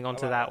That's falling sick.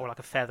 onto I like that, that. or like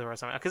a feather or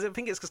something. Because I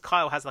think it's because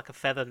Kyle has like a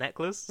feather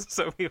necklace,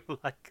 so we were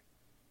like,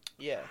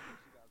 Yeah.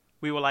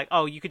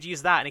 oh, you could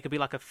use that, and it could be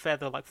like a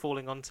feather like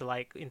falling onto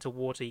into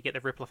water. You get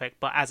the ripple effect,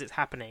 but as it's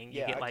happening,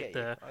 you Yeah, get I like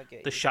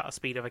get the you. shutter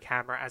speed of a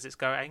camera as it's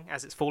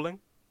falling.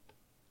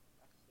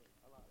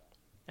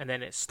 And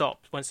then it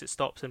stops. Once it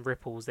stops and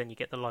ripples, then you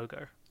get the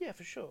logo. Yeah,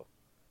 for sure.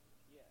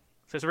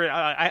 So it's really,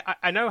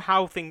 I know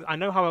how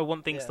I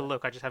want things to Yeah.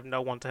 look. I just have no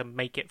one to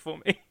make it for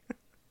me.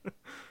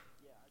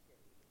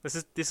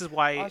 This is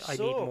why I need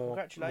more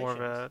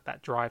of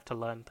that drive to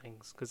learn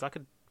things, because I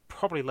could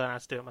probably learn how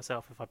to do it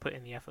myself if I put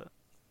in the effort.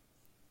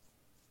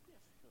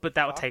 But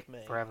that would Fuck take me.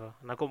 forever,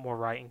 and I've got more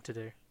writing to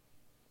do.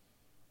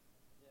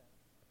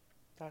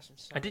 That's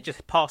insane. I did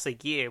just pass a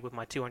year with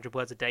my 200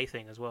 words a day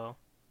thing as well.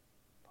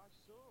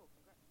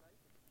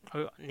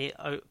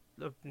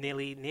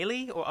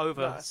 Nearly or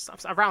over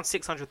around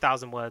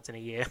 600,000 words in a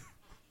year.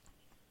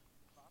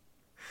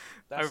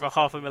 That's over a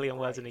 500,000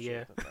 words in a great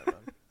year. achievement, though,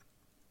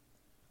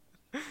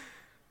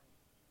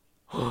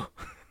 man.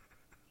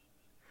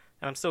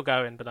 and I'm still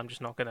going, but I'm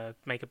just not gonna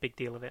make a big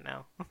deal of it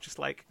now. I'm just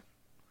like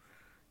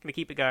gonna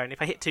keep it going.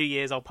 If I hit 2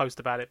 years, I'll post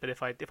about it. But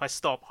if I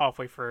stop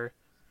halfway through,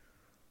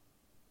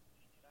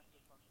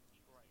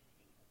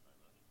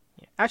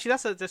 yeah.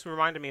 Actually, just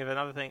reminded me of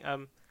another thing.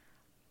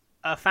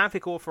 A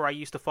fanfic author I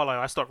used to follow,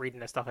 I stopped reading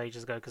their stuff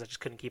ages ago because I just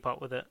couldn't keep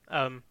up with it.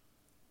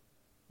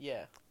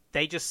 Yeah.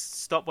 They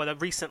just stopped. Well,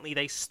 recently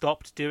they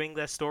stopped doing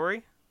their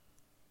story.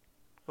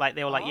 Like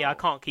they were like, yeah, I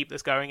can't keep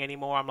this going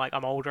anymore. I'm like,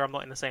 I'm older. I'm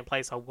not in the same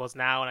place I was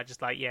now, and I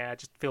just like, yeah, I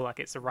just feel like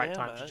it's the right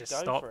time to just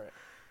stop.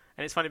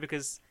 And it's funny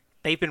because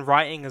they've been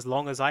writing as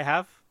long as I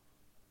have.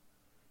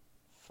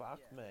 Fuck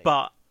me.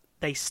 But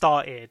they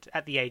started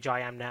at the age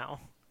I am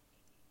now.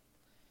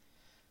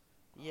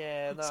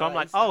 Yeah. No, So I'm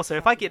like, oh, so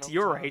if I get to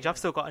your age, I've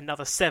still got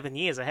another 7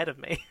 years ahead of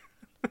me.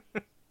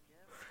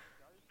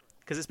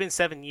 Because it's been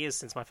 7 years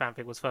since my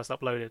fanfic was first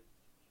uploaded.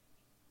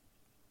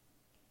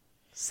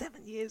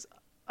 7 years?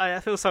 I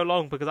feel so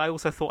long because I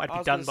also thought I'd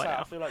be done by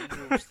now. I feel like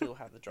you will still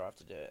have the drive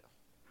to do it.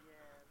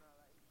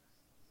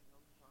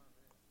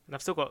 And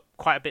I've still got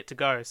quite a bit to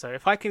go. So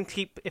if I can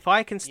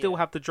still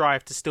have the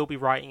drive to still be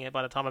writing it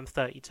by the time I'm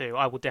 32,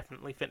 I will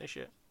definitely finish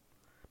it.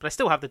 But I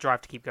still have the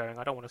drive to keep going.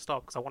 I don't want to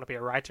stop because I want to be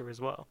a writer as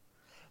well.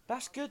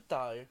 That's good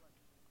though.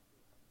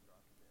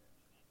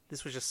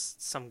 This was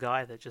just some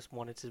guy that just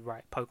wanted to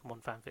write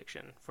Pokemon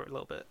fanfiction for a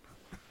little bit.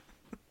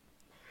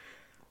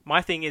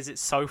 My thing is,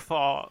 it's so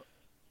far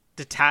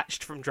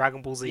detached from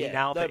Dragon Ball Z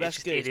now that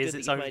it is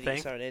its own thing.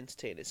 Its own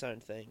entity and its own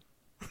thing.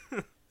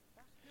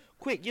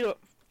 Quick, you know.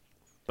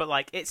 But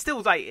like, it's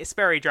still like it's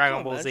very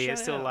Dragon Ball Z.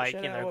 It's still out,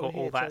 like got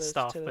all that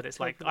stuff, but it's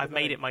like I've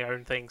made it my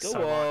own thing so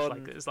much.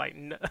 Like it's like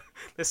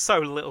there's so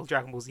little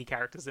Dragon Ball Z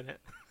characters in it.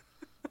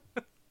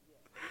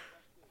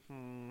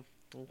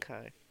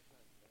 Okay.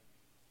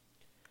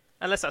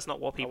 Unless that's not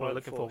what people are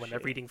looking for when they're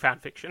reading fan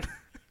fiction.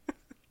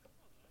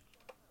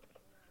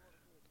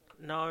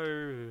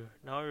 No,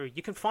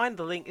 you can find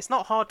the link. It's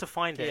not hard to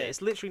find it. It's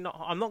literally not.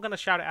 I'm not going to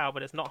shout it out,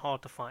 but it's not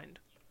hard to find.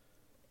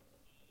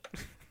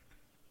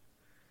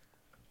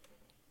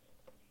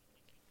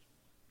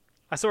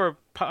 I saw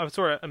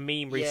a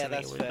meme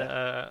recently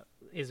that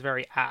is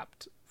very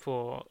apt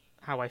for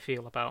how I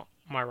feel about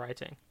my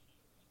writing,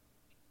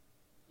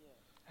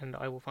 and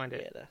I will find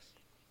it.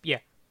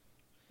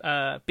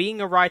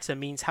 Being a writer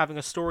means having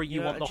a story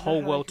you want the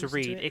whole world to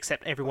read,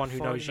 except everyone who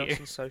knows you.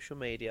 On social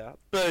media.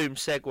 Boom,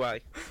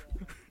 segue.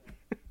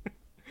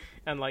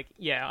 And like,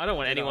 yeah, I don't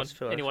want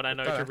anyone I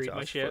know to read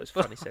my shit. It's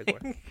a funny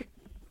segue.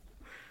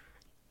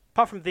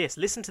 Apart from this,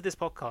 listen to this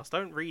podcast.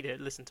 Don't read it.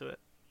 Listen to it.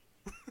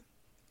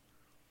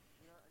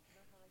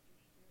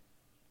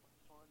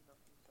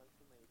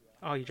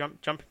 Oh, you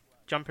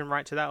jumping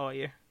right to that, are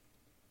you?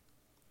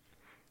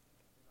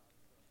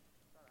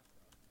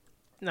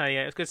 No,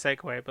 yeah, it's a good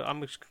segue, but I'm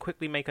going to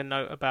quickly make a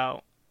note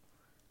about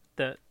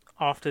that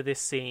after this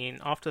scene,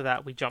 after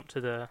that we jump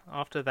to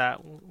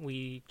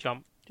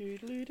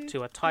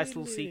a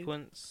title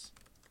sequence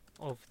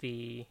of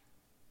the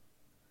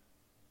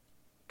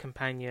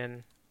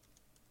companion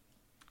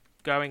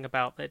going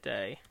about their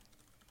day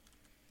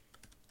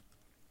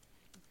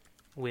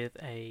with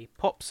a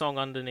pop song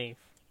underneath.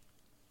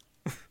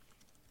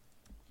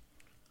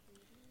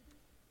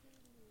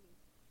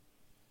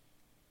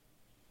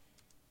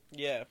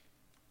 Yeah.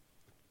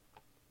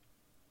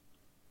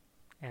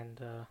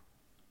 And,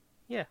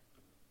 yeah.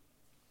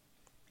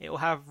 It'll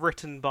have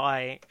written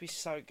by... It'd be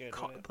so good,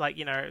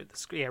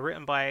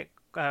 written by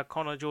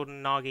Connor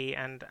Jordan Nagy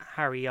and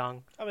Harry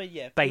Young. I mean,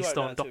 yeah. Based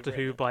on Doctor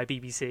Who by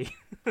BBC.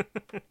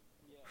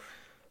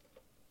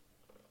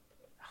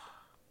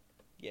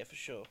 Yeah, for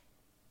sure.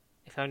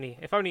 If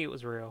only it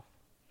was real.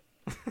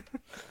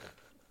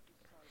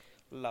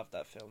 Love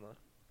that film, though.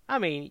 I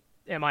mean,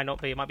 it might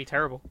not be. It might be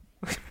terrible.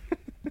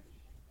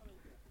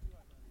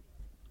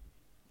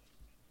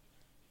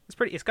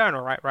 It's going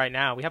all right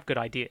now. We have good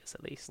ideas,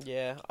 at least.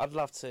 Yeah, I'd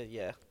love to,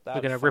 yeah.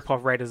 We're going to rip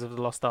off Raiders of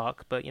the Lost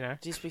Ark, but, you know.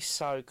 It'd just be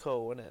so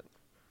cool, wouldn't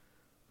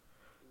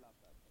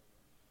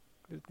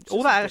it?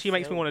 All that actually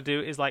makes me want to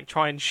do is, like,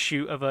 try and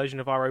shoot a version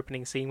of our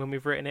opening scene when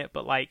we've written it,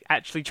 but, like,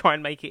 actually try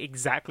and make it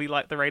exactly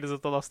like the Raiders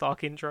of the Lost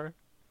Ark intro.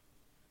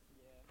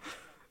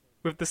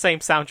 With the same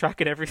soundtrack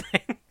and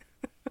everything.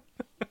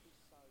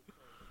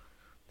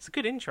 It's a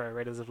good intro,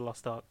 Raiders of the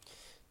Lost Ark.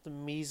 The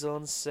mise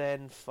en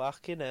scène,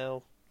 fucking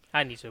hell.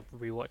 I need to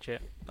rewatch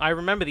it. I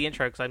remember the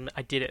intro because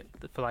I did it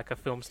for like a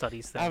film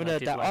studies thing. I haven't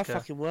heard that. I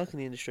fucking work in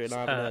the industry and I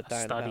haven't heard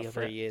that in about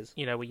 3 years.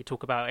 You know, where you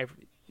talk about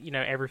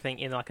everything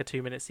in like a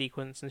 2-minute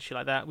sequence and shit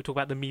like that. We talk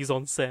about the mise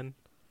en scène.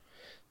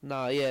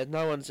 No, yeah,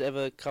 no one's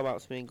ever come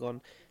up to me and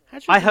gone,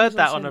 I heard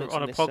that on a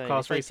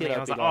podcast recently. I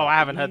was like, oh, I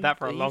haven't heard that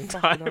for a long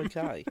time.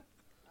 Okay.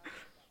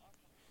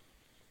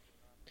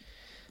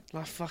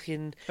 Like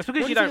fucking. That's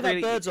because you don't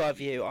really bird's eye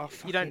view.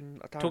 You don't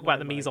talk about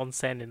the mise en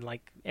scène in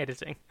like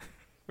editing.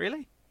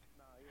 Really?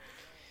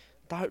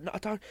 I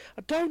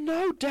don't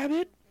know, damn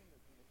it.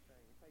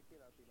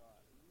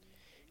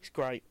 It's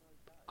great.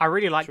 I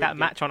really like that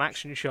match on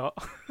action shot.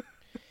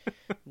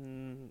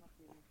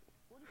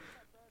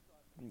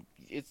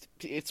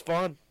 It's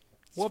fun.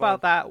 What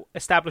about that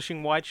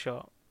establishing wide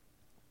shot?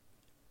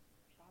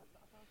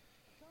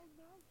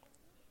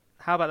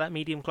 How about that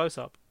medium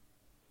close-up?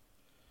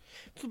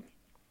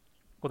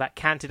 Or that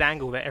canted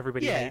angle that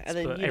everybody hates, and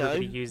then but you know,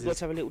 everybody uses. let's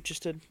have a little,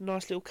 just a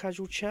nice little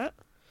casual chat,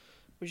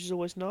 which is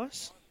always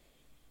nice.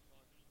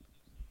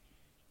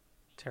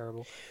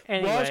 Terrible. Well,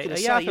 I was Anyway, gonna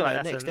yeah, say, I feel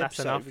like next that's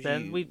episode, enough. would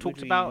Then you- we've talked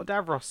would about you-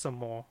 Davros some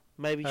more.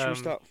 Maybe should we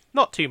start?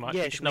 Not too much.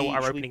 Yeah, we just should know we- what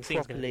our should we opening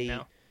scene's going to be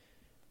properly- now.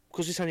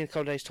 Because it's only a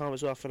couple of days' time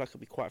as well. I feel like it'll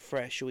be quite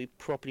fresh. Should we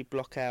properly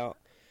block out?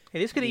 Hey,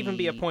 this could even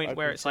be a the point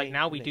where opening it's like scene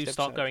now for we do next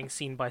start episode. going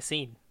scene by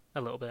scene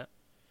a little bit.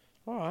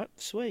 All right,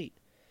 sweet.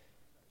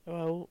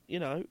 Well, you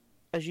know,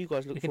 as you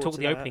guys look We can forward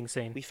talk to the that, opening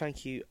scene. we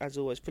thank you as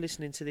always for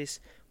listening to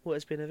this. What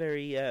has been a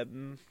very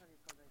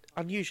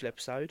unusual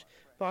episode,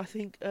 but I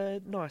think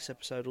a nice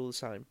episode all the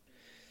same.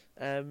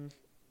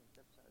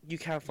 You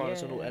can find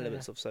us on all Yeah.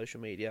 elements of social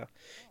media.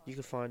 You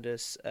can find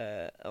us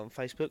on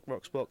Facebook,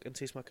 Rockspock and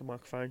Two Smoking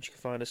Microphones. You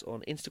can find us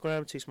on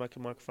Instagram, Two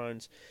Smoking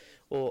Microphones,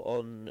 or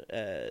on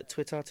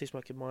Twitter, Two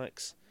Smoking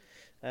Mics.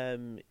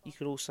 You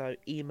can also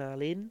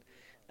email in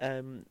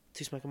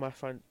Two Smoking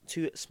Microphones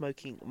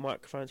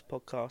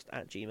podcast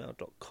at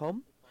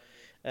gmail.com.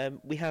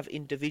 We have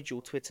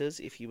individual Twitters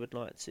if you would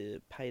like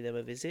to pay them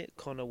a visit.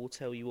 Connor will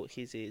tell you what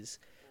his is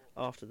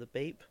after the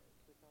beep.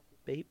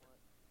 Beep.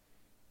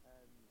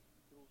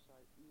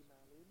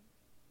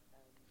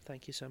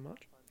 Thank you so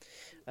much.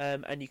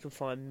 And you can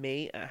find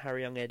me at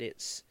Harry Young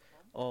Edits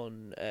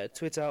on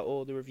Twitter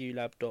or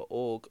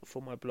thereviewlab.org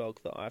for my blog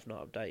that I've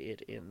not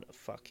updated in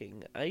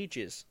fucking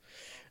ages.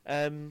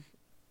 But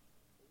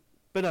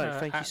no,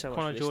 thank you so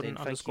much for listening.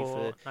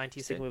 Thank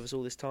you for sticking with us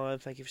all this time.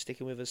 Thank you for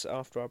sticking with us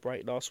after our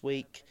break last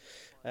week.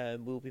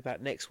 We'll be back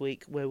next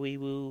week where we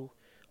will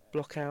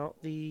block out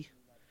the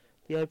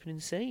opening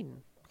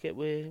scene.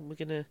 We're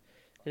gonna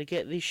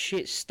get this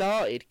shit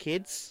started,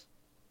 kids.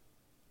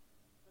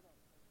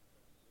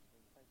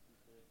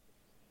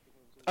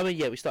 I mean,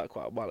 yeah, we started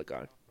quite a while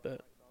ago,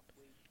 but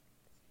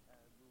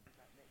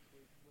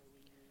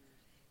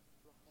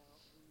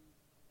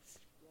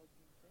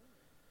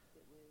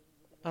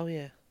oh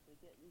yeah,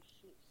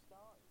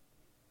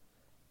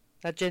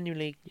 that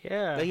genuinely,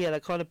 Yeah.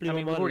 that kind of blew I my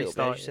mean, mind a we've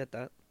little already bit. You said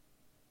that.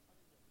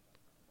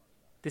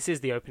 This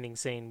is the opening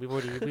scene.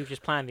 We've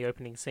just planned the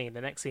opening scene.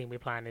 The next scene we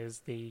plan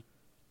is the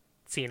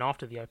scene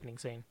after the opening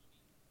scene.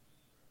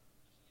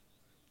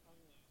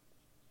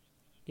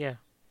 Yeah.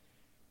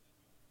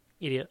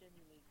 Idiot.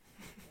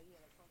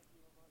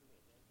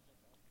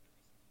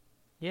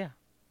 Yeah,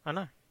 I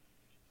know.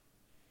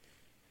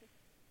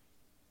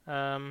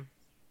 But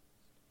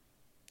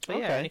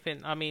yeah, Okay.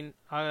 anything. I mean,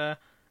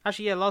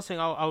 actually, yeah. Last thing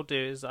I'll do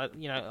is, I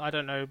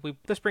don't know.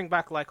 Let's bring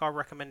back like our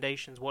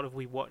recommendations. What have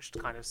we watched?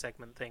 Kind of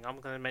segment thing. I'm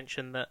going to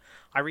mention that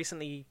I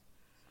recently,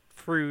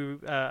 through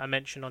a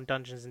mention on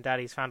Dungeons and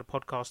Daddies, found a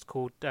podcast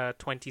called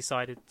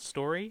 20-Sided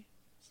Story.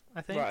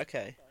 I think. Right.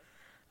 Okay.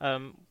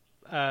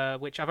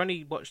 Which I've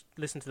only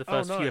listened to the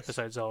first few nice.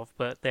 episodes of,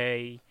 but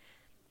they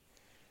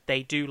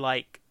do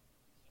like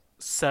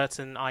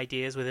certain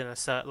ideas within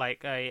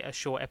a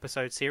short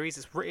episode series.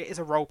 It's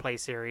a role play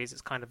series.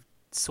 It's kind of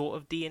sort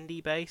of D&D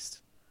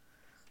based,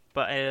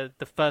 but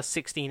the first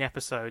 16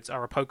 episodes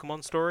are a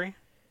Pokemon story,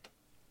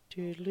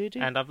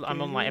 and I'm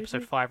on like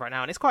episode 5 right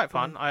now, and it's quite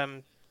fun.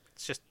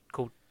 It's just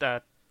called.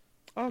 Let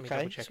me Okay,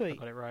 double check if I sweet.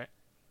 got it right.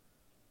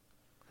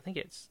 I think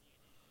it's.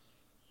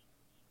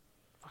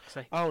 Fuck's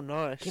sake! Oh,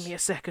 nice. Give me a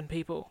second,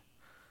 people.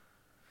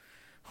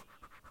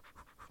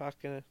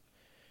 Fucking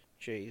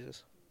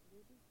Jesus.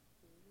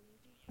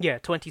 Yeah,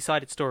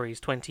 20-Sided Stories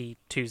 2020.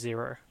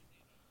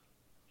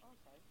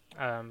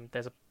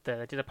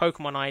 They did a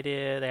Pokemon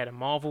idea. They had a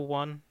Marvel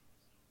one.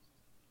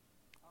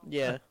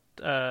 Yeah.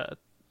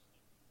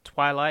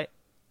 Twilight,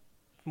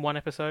 one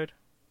episode.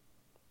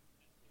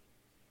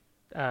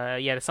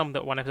 There's some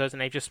that one episodes,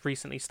 and they just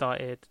recently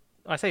started.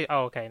 I say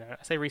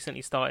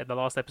recently started. The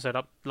last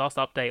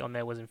update on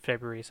there was in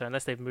February. So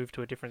unless they've moved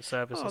to a different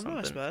service Oh, or something,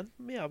 nice, man.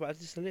 Yeah, I'll add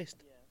this to the list.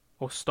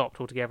 or stopped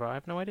altogether, I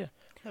have no idea.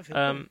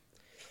 Um,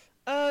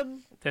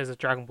 There's a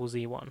Dragon Ball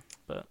Z one,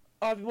 but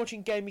I've been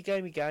watching Gamey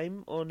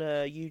Game on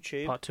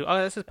YouTube. part 2.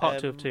 Oh, this is part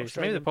 2 of 2.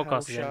 So maybe the Australian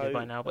podcast is panel ended show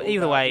by now. But all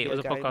either about way, it video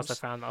was a podcast I games.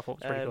 found that I thought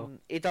was pretty cool.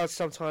 It does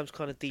sometimes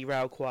kind of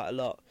derail quite a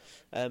lot,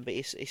 but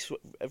it's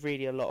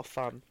really a lot of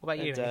fun. What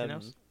about you? And, Anything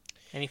else?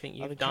 Anything I've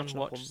you've been done, catching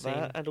up watched, on seen?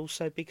 that, and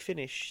also Big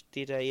Finish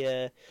did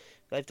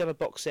they've done a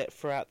box set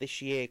throughout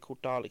this year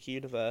called Dalek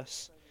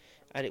Universe,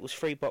 and it was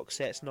 3 box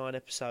sets, 9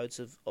 episodes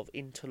of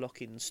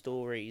interlocking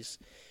stories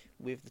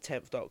with the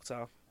 10th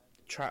Doctor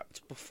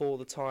trapped before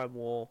the Time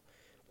War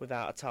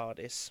without a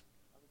TARDIS,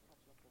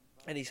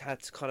 and he's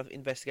had to kind of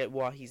investigate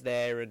why he's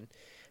there and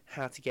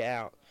how to get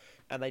out.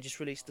 And they just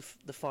released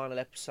the final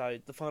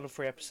episode. The final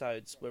 3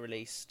 episodes were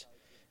released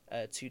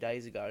 2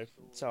 days ago,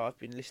 so I've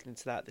been listening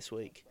to that this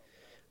week.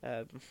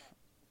 And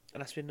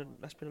that's been a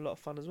lot of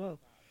fun as well.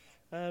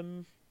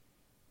 But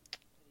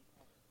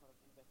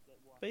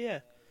yeah,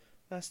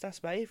 that's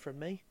about it from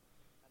me.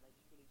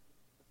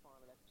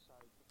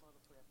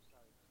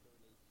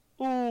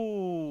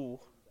 Ooh.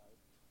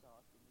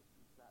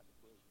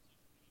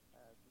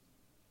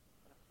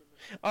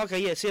 Okay,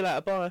 yeah. See you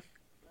later. Bye.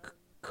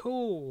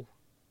 Cool.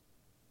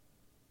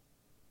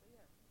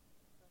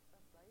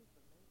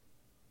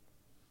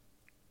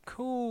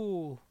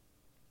 Cool.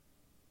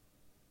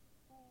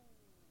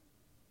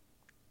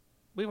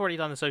 We've already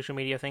done the social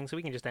media thing, so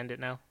we can just end it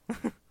now.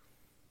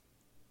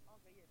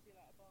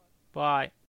 Bye.